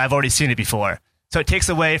it, but I've already seen it before. So it takes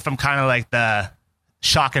away from kind of the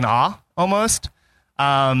shock and awe almost,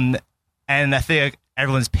 and I think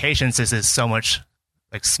everyone's patience is so much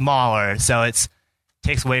smaller, so it's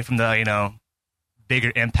takes away from the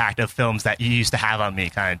bigger impact of films that you used to have on me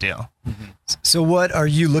kind of deal. Mm-hmm. So what are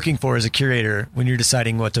you looking for as a curator when you're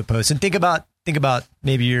deciding what to post? And think about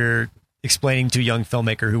maybe you're explaining to a young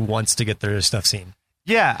filmmaker who wants to get their stuff seen.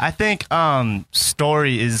 Yeah, I think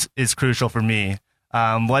story is crucial for me.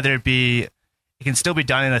 Whether it be, it can still be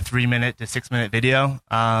done in a 3-minute to 6-minute video.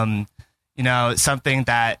 Something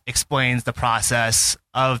that explains the process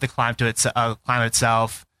of the climb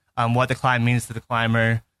itself, what the climb means to the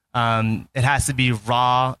climber. It has to be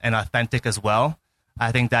raw and authentic as well.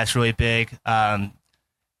 I think that's really big. And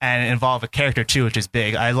involve a character too, which is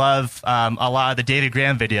big. I love a lot of the David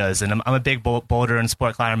Graham videos, and I'm a big boulder and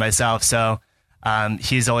sport climber myself, so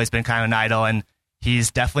he's always been kind of an idol, and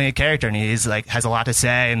he's definitely a character, and he's has a lot to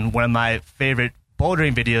say. And one of my favorite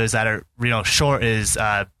bouldering videos that are short is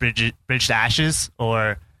Bridge to Ashes,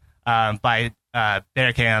 or by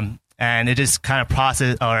Bearcam, and it just kind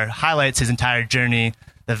of highlights his entire journey,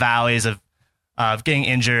 the valleys of getting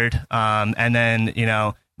injured, and then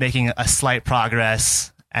making a slight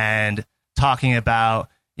progress, and talking about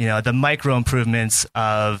the micro improvements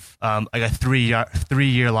of a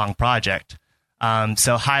 3-year long project.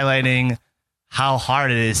 So highlighting how hard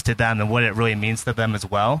it is to them and what it really means to them as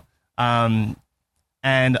well. And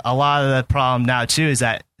a lot of the problem now too is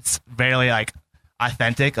that it's very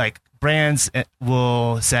authentic. Brands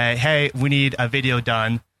will say, "Hey, we need a video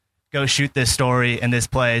done. Go shoot this story in this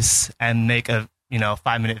place and make a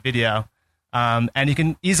 5-minute video." And you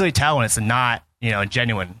can easily tell when it's not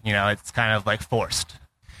genuine. It's kind of forced.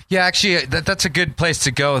 Yeah, actually, that's a good place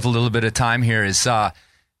to go with a little bit of time here is,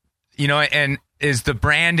 and is the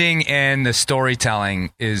branding and the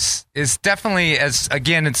storytelling is definitely, as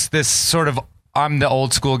again, it's this sort of, I'm the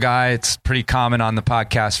old school guy. It's pretty common on the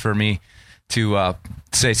podcast for me to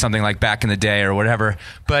say something like back in the day or whatever.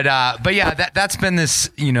 But yeah, that's been this,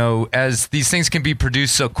 as these things can be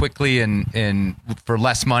produced so quickly and for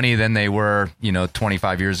less money than they were,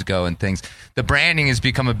 25 years ago and things. The branding has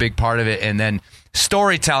become a big part of it. And then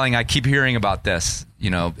storytelling, I keep hearing about this.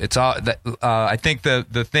 It's all. I think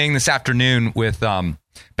the thing this afternoon with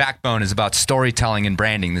Backbone is about storytelling and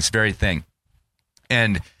branding, this very thing.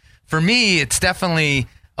 And for me, it's definitely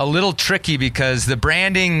a little tricky because the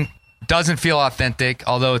branding doesn't feel authentic,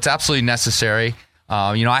 although it's absolutely necessary.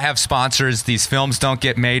 I have sponsors. These films don't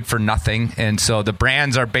get made for nothing, and so the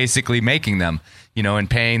brands are basically making them, and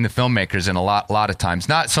paying the filmmakers. And a lot of times,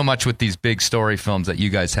 not so much with these big story films that you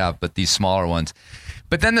guys have, but these smaller ones.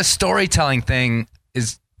 But then the storytelling thing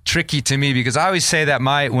is tricky to me because I always say that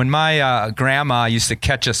when my grandma used to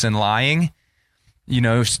catch us in lying, in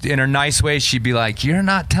her nice way, she'd be like, "You're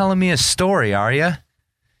not telling me a story, are you?"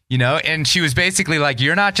 And she was basically like,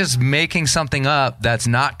 "You're not just making something up that's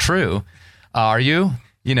not true, are you?"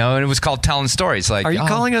 And it was called telling stories. Like, are you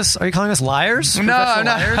calling us liars? No, I'm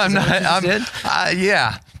not. Liars? I'm not.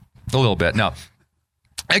 Yeah, a little bit. No.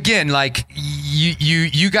 Again, like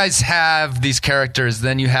you guys have these characters.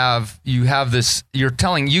 Then you have this. You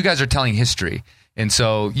guys are telling history. And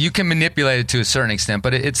so you can manipulate it to a certain extent,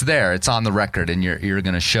 but it's there. It's on the record, and you're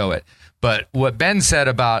going to show it. But what Ben said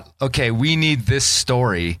about, okay, we need this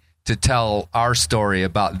story to tell our story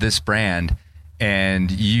about this brand,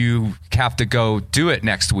 and you have to go do it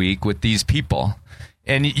next week with these people.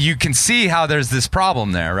 And you can see how there's this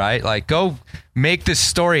problem there, right? Like, go make this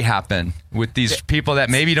story happen with these people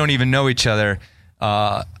that maybe don't even know each other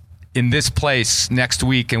in this place next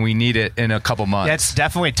week, and we need it in a couple months. Yeah, it's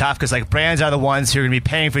definitely tough because brands are the ones who are going to be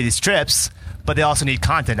paying for these trips, but they also need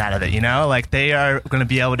content out of it, they are going to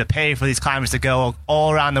be able to pay for these climbers to go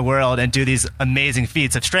all around the world and do these amazing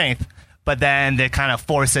feats of strength, but then they kind of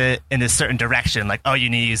force it in a certain direction, like, oh, you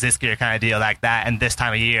need to use this gear kind of deal like that and this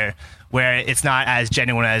time of year, where it's not as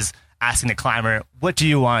genuine as asking the climber, what do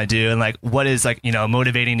you want to do? And what is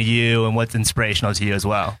motivating to you and what's inspirational to you as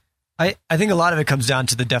well? I think a lot of it comes down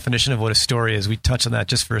to the definition of what a story is. We touched on that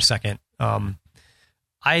just for a second.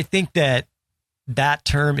 I think that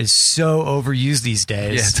term is so overused these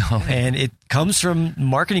days. Yeah, totally. And it comes from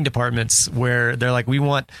marketing departments where they're like, we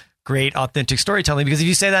want great, authentic storytelling. Because if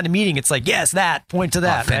you say that in a meeting, it's like, yes, point to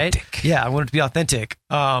that, authentic. Right? Yeah, I want it to be authentic.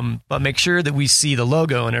 But make sure that we see the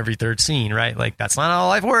logo in every third scene, right? Like, that's not how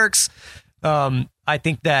life works. I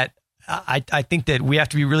think that we have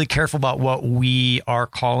to be really careful about what we are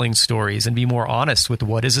calling stories and be more honest with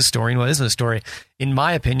what is a story and what isn't a story. In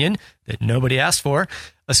my opinion, that nobody asked for,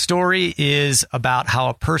 a story is about how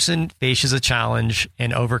a person faces a challenge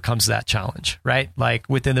and overcomes that challenge, right? Like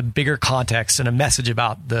within the bigger context and a message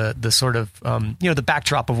about the sort of, the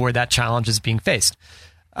backdrop of where that challenge is being faced.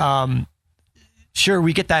 Sure,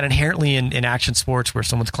 we get that inherently in action sports where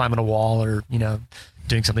someone's climbing a wall or,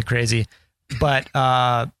 doing something crazy. But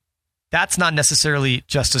that's not necessarily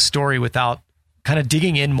just a story without kind of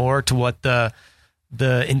digging in more to what the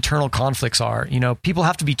internal conflicts are. People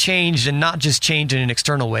have to be changed, and not just changed in an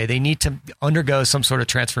external way. They need to undergo some sort of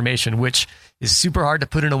transformation, which is super hard to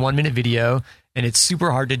put in a 1-minute video. And it's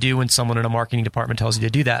super hard to do when someone in a marketing department tells you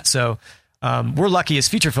to do that. So we're lucky as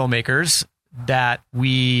feature filmmakers that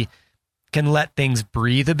we can let things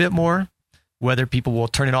breathe a bit more. Whether people will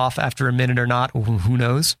turn it off after a minute or not, who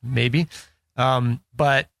knows? Maybe.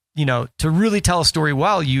 But to really tell a story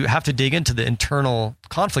well, you have to dig into the internal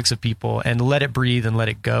conflicts of people and let it breathe and let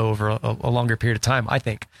it go over a longer period of time, I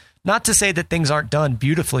think. Not to say that things aren't done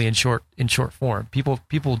beautifully in short form.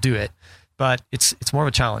 People do it, but it's more of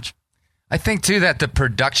a challenge. I think too that the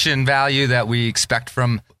production value that we expect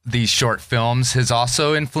from these short films has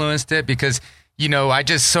also influenced it, because I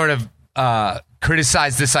just sort of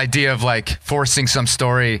criticize this idea of like forcing some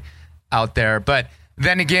story out there, but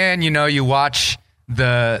then again, you watch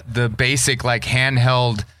the basic like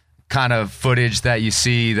handheld kind of footage that you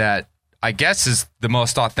see that I guess is the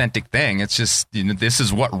most authentic thing. It's just, this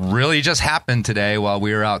is what really just happened today while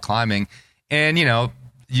we were out climbing. And,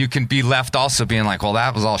 you can be left also being like, well,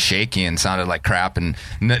 that was all shaky and sounded like crap and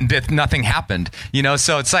nothing happened,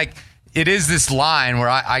 So it's like, it is this line where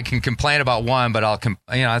I can complain about one, but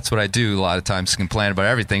that's what I do a lot of times, complain about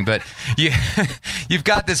everything. But you've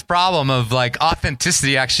got this problem of like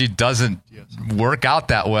authenticity actually doesn't work out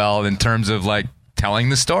that well in terms of like telling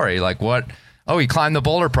the story. Like he climbed the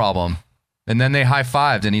boulder problem, and then they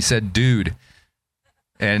high-fived and he said, dude.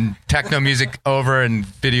 and techno music over and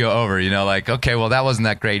video over. You know, like, okay, well, that wasn't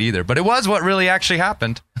that great either, but it was what really actually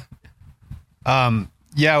happened.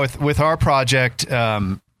 Yeah, with our project,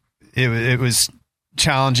 it was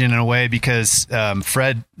challenging in a way because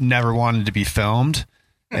Fred never wanted to be filmed,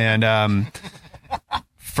 and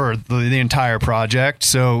for the entire project.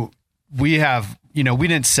 So we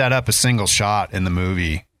didn't set up a single shot in the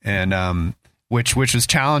movie, and which was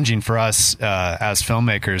challenging for us as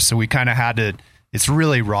filmmakers. So we kind of had to. It's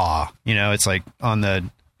really raw, it's like on the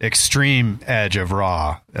extreme edge of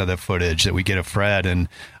raw, the footage that we get of Fred. And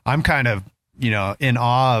I'm kind of, in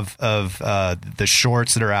awe of the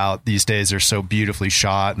shorts that are out these days. They're so beautifully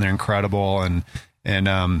shot and they're incredible. And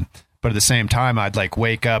but at the same time, I'd like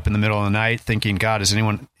wake up in the middle of the night thinking, God, is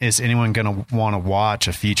anyone going to want to watch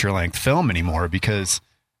a feature length film anymore? Because,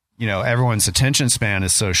 everyone's attention span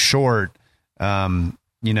is so short.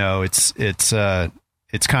 It's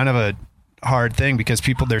kind of a hard thing because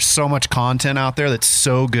there's so much content out there that's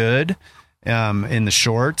so good in the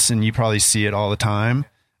shorts, and you probably see it all the time.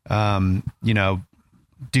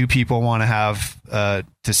 Do people want to have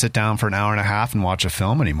to sit down for an hour and a half and watch a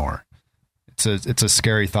film anymore? It's a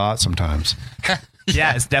scary thought sometimes.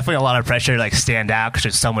 Yeah, it's definitely a lot of pressure to like stand out because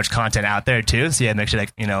there's so much content out there too. So yeah, make sure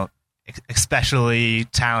especially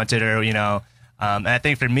talented or and I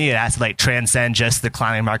think for me it has to like transcend just the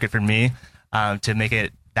climbing market for me to make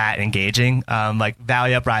it that engaging. Like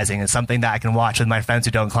Valley Uprising is something that I can watch with my friends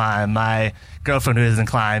who don't climb, my girlfriend who doesn't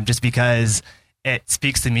climb, just because it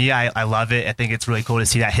speaks to me. I love it. I think it's really cool to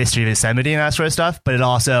see that history of Yosemite and that sort of stuff, but it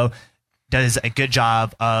also does a good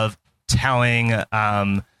job of telling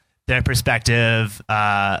their perspective,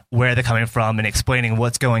 where they're coming from, and explaining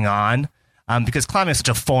what's going on. Because climbing is such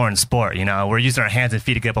a foreign sport, we're using our hands and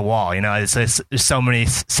feet to get up a wall. There's so many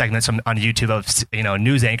segments on YouTube of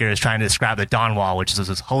news anchors trying to describe the Dawn Wall, which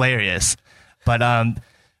is hilarious. But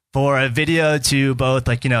for a video to both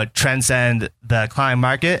transcend the climb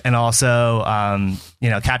market and also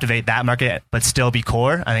captivate that market but still be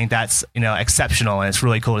core, I think that's exceptional, and it's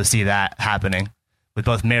really cool to see that happening with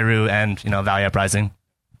both Meru and Valley Uprising.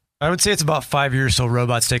 I would say it's about 5 years till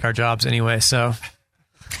robots take our jobs anyway. So.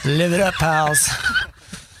 Live it up, pals.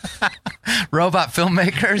 Robot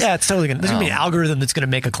filmmakers? Yeah, it's totally gonna. There's gonna be an algorithm that's gonna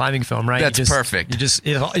make a climbing film, right? That's perfect. That's just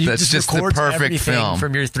the perfect film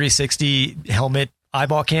from your 360 helmet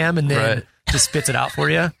eyeball cam, and then just spits it out for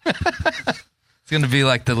you. It's gonna be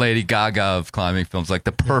like the Lady Gaga of climbing films, like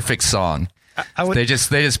the perfect song. They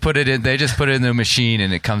just put it in. They just put it in the machine,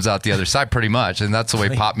 and it comes out the other side, pretty much. And that's the way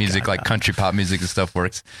pop music, like country pop music and stuff,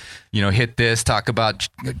 works. Hit this, talk about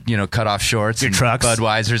cut off shorts, your and trucks,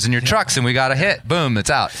 Budweisers, and your trucks, and we got a hit. Boom, it's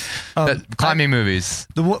out. Climbing movies.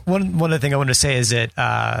 The one other thing I wanted to say is that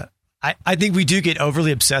I think we do get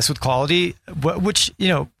overly obsessed with quality, which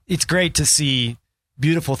it's great to see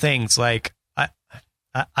beautiful things like.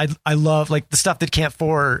 I love like the stuff that Camp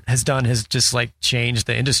 4 has done has just like changed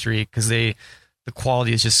the industry because the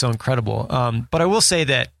quality is just so incredible. But I will say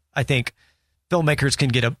that I think filmmakers can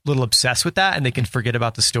get a little obsessed with that and they can forget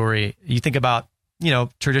about the story. You think about,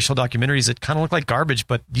 traditional documentaries that kind of look like garbage,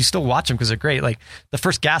 but you still watch them because they're great. Like the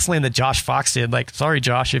first Gasland that Josh Fox did, like, sorry,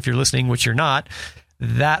 Josh, if you're listening, which you're not,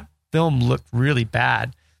 that film looked really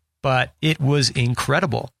bad, but it was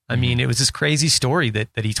incredible. I mean, it was this crazy story that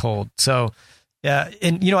he told. So, yeah,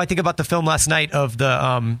 and I think about the film last night of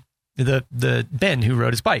the Ben who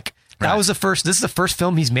rode his bike. That was the first. This is the first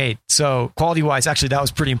film he's made. So quality wise, actually, that was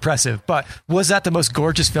pretty impressive. But was that the most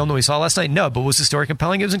gorgeous film that we saw last night? No. But was the story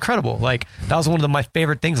compelling? It was incredible. Like that was one of my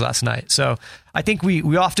favorite things last night. So I think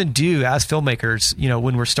we often do as filmmakers.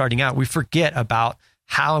 When we're starting out, we forget about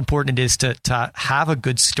how important it is to have a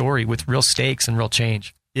good story with real stakes and real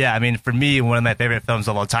change. Yeah, I mean, for me, one of my favorite films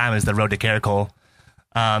of all time is The Road to Caracol.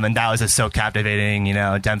 And that was just so captivating,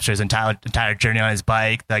 Dempster's entire journey on his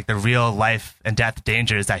bike, like the real life and death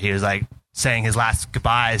dangers that he was like saying his last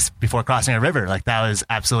goodbyes before crossing a river. Like that was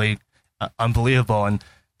absolutely unbelievable. And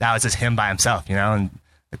that was just him by himself, and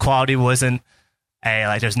the quality wasn't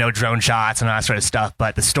there's no drone shots and all that sort of stuff,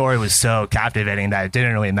 but the story was so captivating that it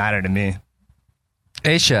didn't really matter to me.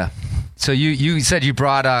 Aisha, so you said you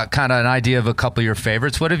brought kind of an idea of a couple of your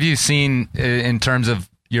favorites. What have you seen in terms of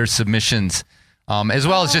your submissions? As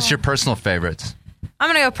well as just your personal favorites. I'm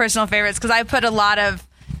going to go personal favorites because I put a lot of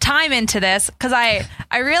time into this because I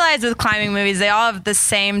realize with climbing movies, they all have the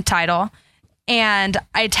same title. And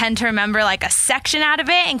I tend to remember like a section out of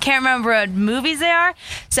it and can't remember what movies they are.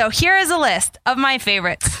 So here is a list of my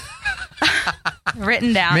favorites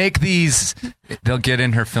written down. Make these, they'll get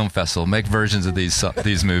in her film festival. Make versions of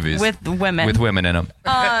these movies. With women. With women in them.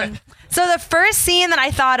 So the first scene that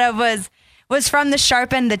I thought of was was from the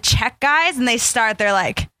Sharp End, the Czech guys, and they're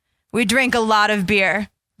like, we drink a lot of beer,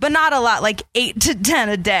 but not a lot, like 8 to 10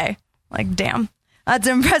 a day. Like, damn, that's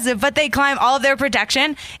impressive. But they climb, all of their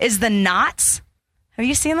protection is the knots. Have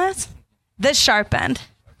you seen this? The Sharp End.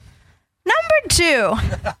 Number 2,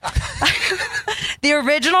 the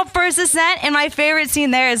original First Ascent, and my favorite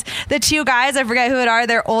scene there is the 2 guys, I forget who it are,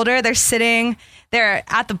 they're older, they're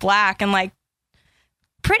at the Black and like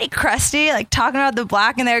pretty crusty, like talking about the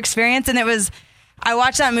Black and their experience. And I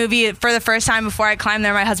watched that movie for the first time before I climbed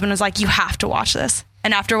there. My husband was like, you have to watch this.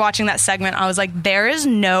 And after watching that segment, I was like, there is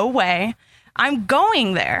no way I'm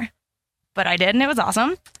going there. But I did, and it was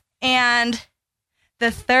awesome. And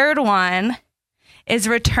the third one is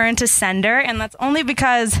Return to Sender, and that's only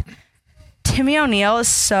because Timmy O'Neill is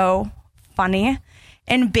so funny,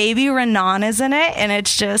 and Baby Renan is in it, and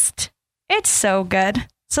it's so good.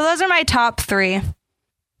 So those are my top 3.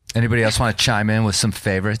 Anybody else want to chime in with some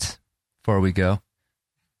favorites before we go?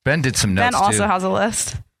 Ben did some notes, Ben also too. has a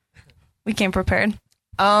list. We came prepared.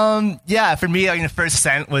 Yeah, for me, like, the First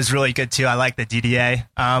Ascent was really good, too. I like the DDA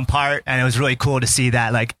part, and it was really cool to see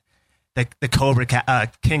that, like, the Cobra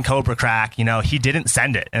King Cobra crack, he didn't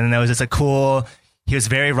send it. And there was just he was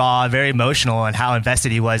very raw, very emotional and how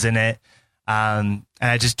invested he was in it. And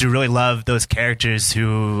I just do really love those characters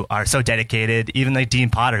who are so dedicated, even like Dean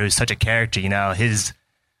Potter, who's such a character,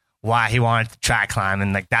 why he wanted to track climb.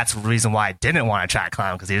 And like, that's the reason why I didn't want to track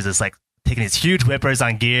climb, because he was just like taking these huge whippers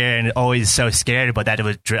on gear and always so scared, but that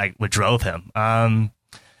it what drove him.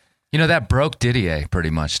 That broke Didier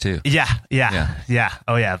pretty much too. Yeah.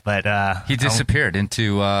 Oh yeah, but he disappeared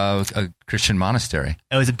into a Christian monastery.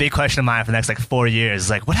 It was a big question of mine for the next 4 years.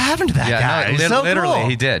 Like, what happened to that guy? No, literally, cool.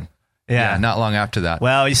 he did. Yeah, not long after that.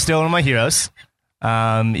 Well, he's still one of my heroes,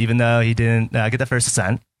 even though he didn't get the First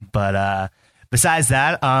Ascent. But besides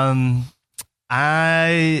that, I don't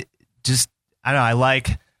know. I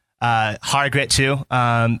like hard grit too.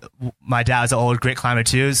 My dad's an old grit climber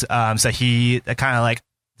too, so he kind of like.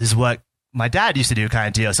 This is what my dad used to do, kind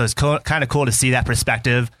of deal. So it's kind of cool to see that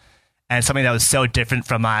perspective and something that was so different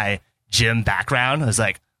from my gym background. I was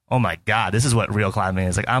like, oh my God, this is what real climbing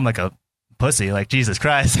is. Like, I'm like a pussy, like Jesus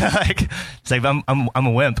Christ. Like, it's like I'm a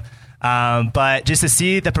wimp. But just to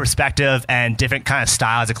see the perspective and different kind of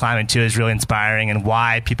styles of climbing too is really inspiring, and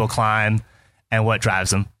why people climb and what drives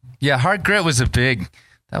them. Yeah, Hard Grit was a big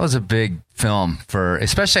film for,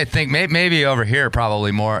 especially I think maybe over here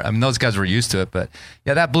probably more. I mean, those guys were used to it, but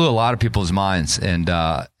yeah, that blew a lot of people's minds. And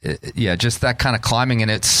just that kind of climbing, and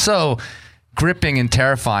it's so gripping and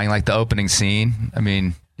terrifying, like the opening scene. I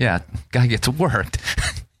mean, yeah, gotta get to work.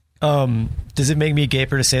 Does it make me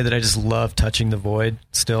gaper to say that I just love Touching the Void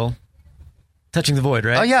still? Touching the Void,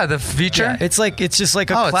 right? Oh yeah, the feature. Yeah, it's just like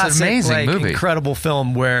a classic, it's an amazing movie. Incredible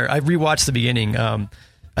film where I rewatched the beginning.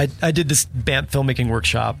 I did this BAMP filmmaking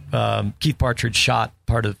workshop. Keith Partridge shot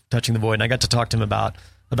part of Touching the Void, and I got to talk to him about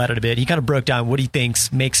it a bit. He kind of broke down what he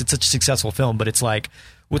thinks makes it such a successful film, but it's like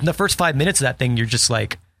within the first 5 minutes of that thing, you're just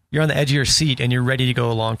like, you're on the edge of your seat and you're ready to go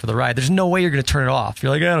along for the ride. There's no way you're going to turn it off.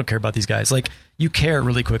 You're like, I don't care about these guys. Like, you care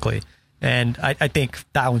really quickly. And I think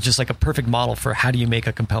that was just like a perfect model for how do you make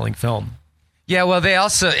a compelling film. Yeah, well, they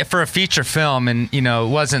also, for a feature film, and, it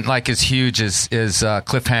wasn't like as huge as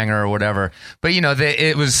Cliffhanger or whatever, but,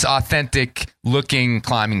 it was authentic looking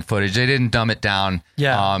climbing footage. They didn't dumb it down.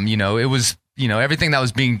 Yeah. It was, everything that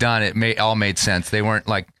was being done, all made sense. They weren't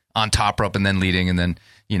like on top rope and then leading and then,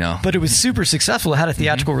 But it was super successful. It had a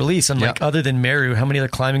theatrical release. And like, other than Meru, how many other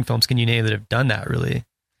climbing films can you name that have done that, really?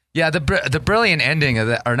 Yeah, the brilliant ending of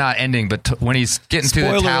that, or not ending, but when he's getting through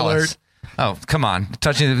the talus. Alert. Oh, come on.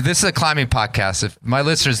 This is a climbing podcast. If my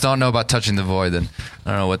listeners don't know about Touching the Void, then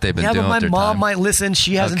I don't know what they've been doing with their time. Yeah, but my mom might listen.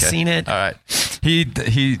 She hasn't seen it. All right.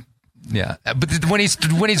 Yeah. But when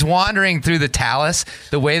he's wandering through the talus,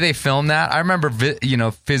 the way they film that, I remember,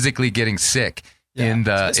 physically getting sick in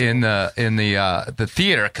the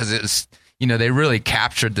theater, because it was, they really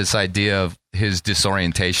captured this idea of his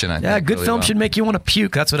disorientation. I think, good really film well. should make you want to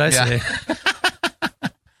puke. That's what I say.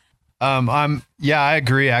 I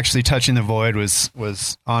agree. Actually, Touching the Void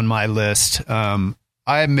was on my list. I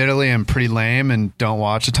admittedly am pretty lame and don't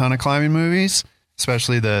watch a ton of climbing movies,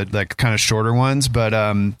 especially the like kind of shorter ones. But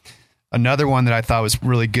another one that I thought was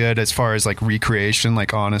really good as far as like recreation,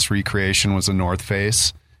 like honest recreation, was the North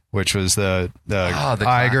Face, which was the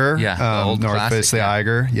Eiger, the old North classic, Face, the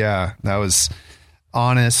Eiger. Yeah, that was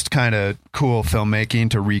honest, kind of cool filmmaking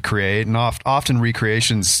to recreate, and often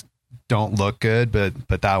recreations don't look good, but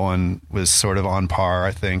that one was sort of on par,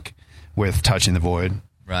 I think, with Touching the Void.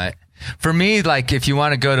 Right. For me, like, if you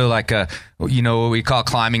want to go to like a, what we call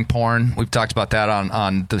climbing porn, we've talked about that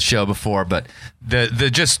on the show before, but the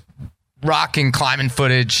just rocking climbing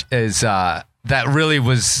footage is that really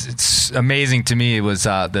was it's amazing to me. It was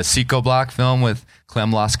the Seco Block film with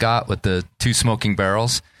Clem Lascott with the 2 smoking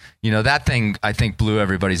barrels. That thing I think blew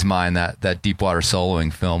everybody's mind. That Deepwater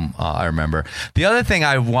soloing film. I remember. The other thing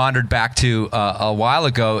I wandered back to a while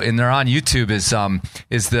ago, and they're on YouTube,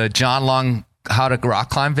 is the John Long How to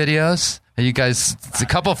Rock Climb videos. You guys, a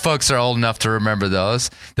couple of folks are old enough to remember those.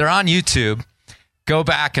 They're on YouTube. Go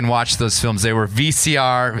back and watch those films. They were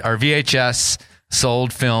VCR or VHS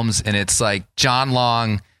sold films, and it's like John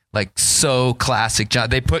Long, like so classic.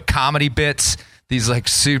 They put comedy bits, these like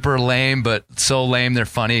super lame, but so lame they're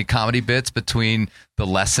funny comedy bits between the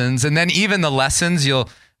lessons. And then even the lessons,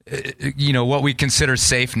 what we consider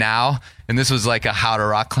safe now. And this was like a how to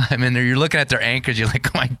rock climb in there. You're looking at their anchors. You're like,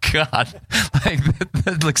 oh my God, like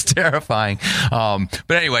that looks terrifying.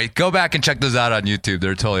 But anyway, go back and check those out on YouTube.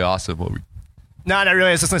 They're totally awesome. No, not really.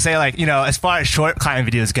 I was just going to say, like, as far as short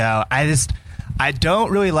climbing videos go, I don't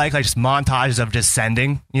really like just montages of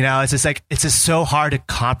descending. It's just so hard to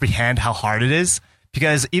comprehend how hard it is,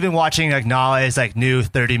 because even watching like Nala's like new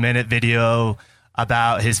 30-minute video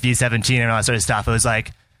about his V17 and all that sort of stuff, it was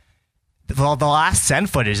like the last send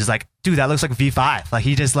footage is like, dude, that looks like a V5. Like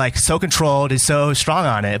he just like so controlled, he's so strong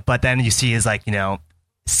on it. But then you see his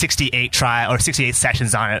 68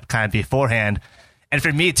 sessions on it kind of beforehand. And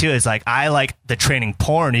for me, too, it's like I like the training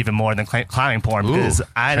porn even more than climbing porn, because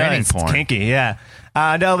I know it's kinky. Yeah.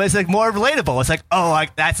 No, but it's like more relatable. It's like, oh,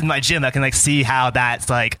 like that's in my gym. I can like see how that's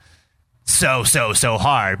like so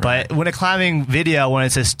hard. Right. But when a climbing video, when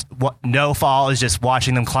it's just no fall is just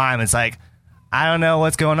watching them climb, it's like, I don't know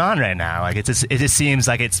what's going on right now. Like it just seems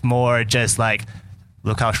like it's more just like,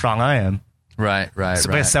 look how strong I am. Right.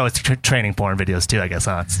 So it's training porn videos too, I guess.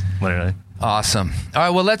 It's literally. Awesome. All right,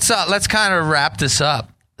 well, let's kind of wrap this up.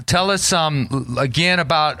 Tell us again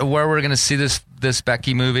about where we're going to see this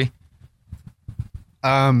Becky movie. So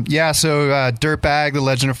Dirtbag, The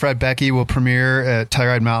Legend of Fred Becky will premiere at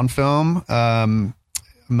Telluride Mountain Film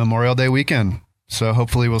Memorial Day weekend. So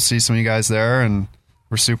hopefully we'll see some of you guys there, and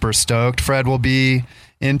we're super stoked. Fred will be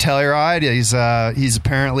in Telluride. He's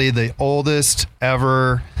apparently the oldest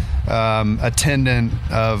ever attendant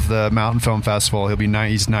of the Mountain Film Festival.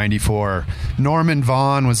 He's 94. Norman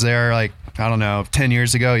Vaughn was there 10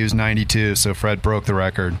 years ago. He was 92. So Fred broke the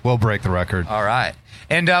record. We'll break the record. All right.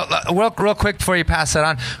 And real quick before you pass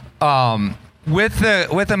that on, with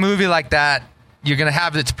a movie like that, you're going to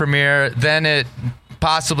have its premiere, then it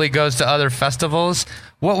possibly goes to other festivals.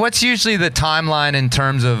 What's usually the timeline in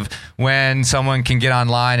terms of when someone can get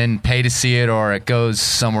online and pay to see it, or it goes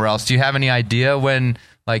somewhere else? Do you have any idea when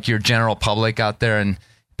like your general public out there in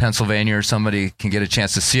Pennsylvania or somebody can get a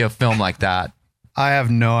chance to see a film like that? I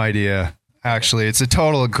have no idea. Actually, it's a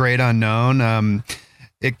total great unknown.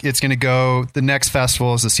 It's going to go. The next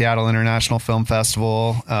festival is the Seattle International Film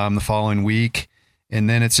Festival the following week, and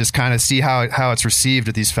then it's just kind of see how it's received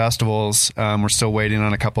at these festivals. We're still waiting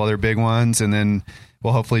on a couple other big ones, and then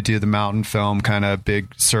we'll hopefully do the mountain film kind of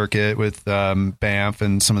big circuit with Banff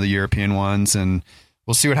and some of the European ones, and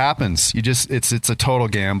we'll see what happens. It's a total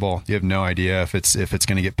gamble. You have no idea if it's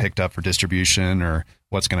going to get picked up for distribution or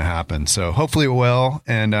what's going to happen. So hopefully it will,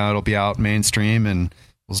 and it'll be out mainstream, and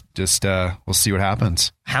we'll see what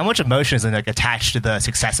happens. How much emotion is attached to the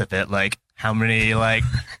success of it? Like how many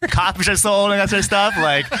copies are sold and that sort of stuff?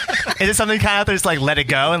 Like, is it something kind of just let it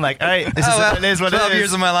go and all right, this is what it is. What 12 it is.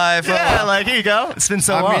 years of my life. Yeah, here you go. It's been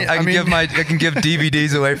so long. I can give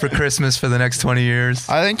DVDs away for Christmas for the next 20 years.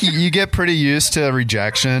 I think you get pretty used to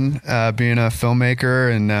rejection being a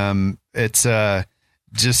filmmaker, and it's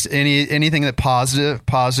just anything that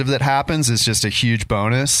positive that happens is just a huge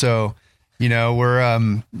bonus. So. We're I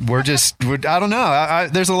don't know.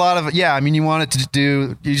 There's a lot of, you want it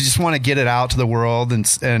you just want to get it out to the world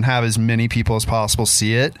and have as many people as possible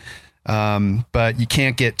see it. But you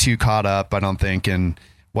can't get too caught up, I don't think, in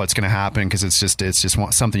what's going to happen, because it's just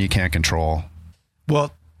something you can't control.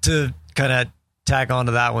 Well, to kind of tag on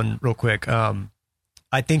to that one real quick,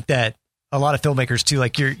 I think that a lot of filmmakers too,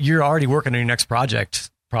 you're already working on your next project,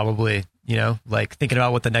 probably, thinking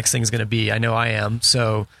about what the next thing is going to be. I know I am.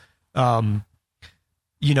 So, you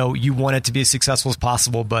want it to be as successful as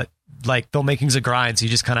possible, but filmmaking's a grind. So you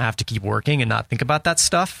just kind of have to keep working and not think about that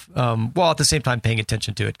stuff. While at the same time paying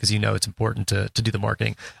attention to it, because it's important to do the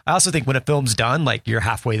marketing. I also think when a film's done, you're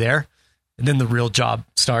halfway there, and then the real job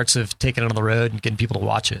starts of taking it on the road and getting people to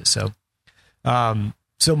watch it. So,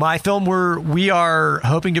 so my film, we are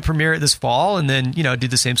hoping to premiere it this fall, and then, do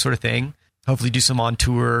the same sort of thing. Hopefully do some on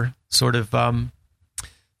tour sort of,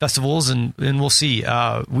 festivals, and we'll see.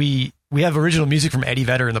 We have original music from Eddie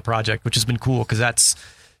Vedder in the project, which has been cool, because that's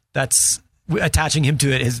attaching him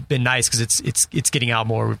to it has been nice because it's getting out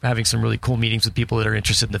more. We're having some really cool meetings with people that are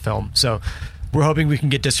interested in the film. So we're hoping we can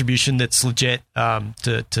get distribution that's legit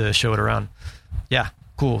to show it around. Yeah,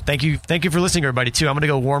 cool. Thank you for listening, everybody. Too. I'm gonna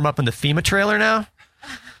go warm up in the FEMA trailer now.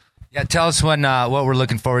 Yeah, tell us what we're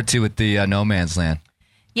looking forward to with the No Man's Land.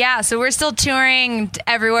 Yeah, so we're still touring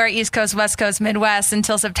everywhere, East Coast, West Coast, Midwest,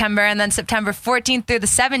 until September. And then September 14th through the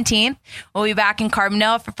 17th, we'll be back in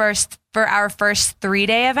Carbondale for our first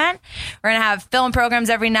 3-day event. We're going to have film programs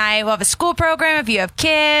every night. We'll have a school program if you have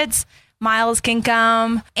kids. Miles can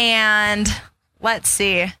come. And let's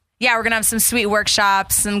see. Yeah, we're going to have some sweet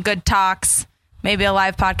workshops, some good talks, maybe a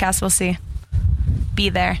live podcast. We'll see. Be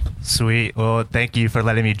there. Sweet. Well, thank you for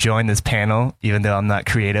letting me join this panel, even though I'm not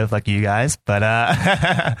creative like you guys. But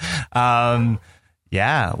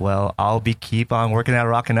yeah, well, I'll keep on working at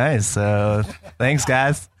Rock and Ice. So thanks,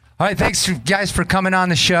 guys. All right, thanks guys for coming on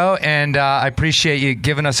the show, and I appreciate you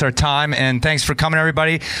giving us our time, and thanks for coming,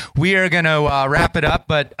 everybody. We are going to wrap it up,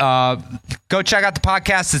 but go check out the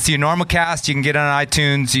podcast. It's the Enormocast. You can get it on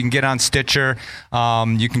iTunes. You can get it on Stitcher.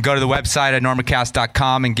 You can go to the website at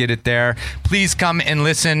enormocast.com and get it there. Please come and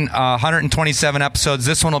listen. 127 episodes.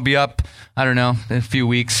 This one will be up, I don't know, in a few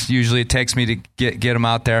weeks. Usually it takes me to get them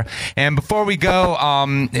out there. And before we go,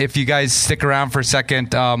 if you guys stick around for a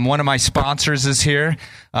second, one of my sponsors is here.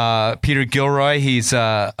 Peter Gilroy. He's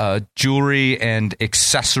a jewelry and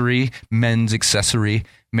men's accessory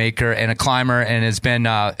maker and a climber, and has been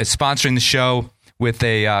sponsoring the show with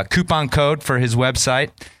a coupon code for his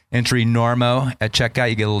website. Enter Normo at checkout.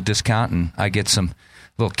 You get a little discount, and I get some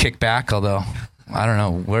little kickback, although I don't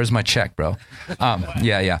know. Where's my check, bro?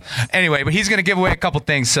 Yeah. Anyway, but he's going to give away a couple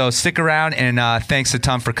things, so stick around, and thanks a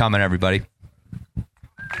ton for coming, everybody.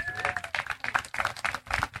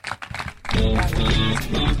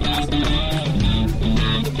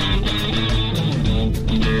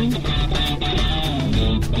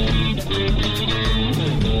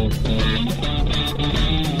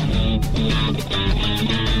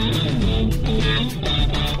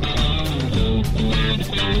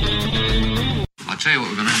 I'll tell you what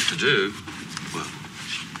we're going to have to do. Well,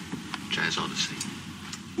 Jazz Odyssey.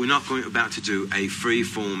 We're not about to do a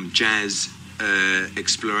free-form jazz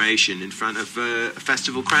exploration in front of a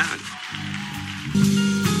festival crowd.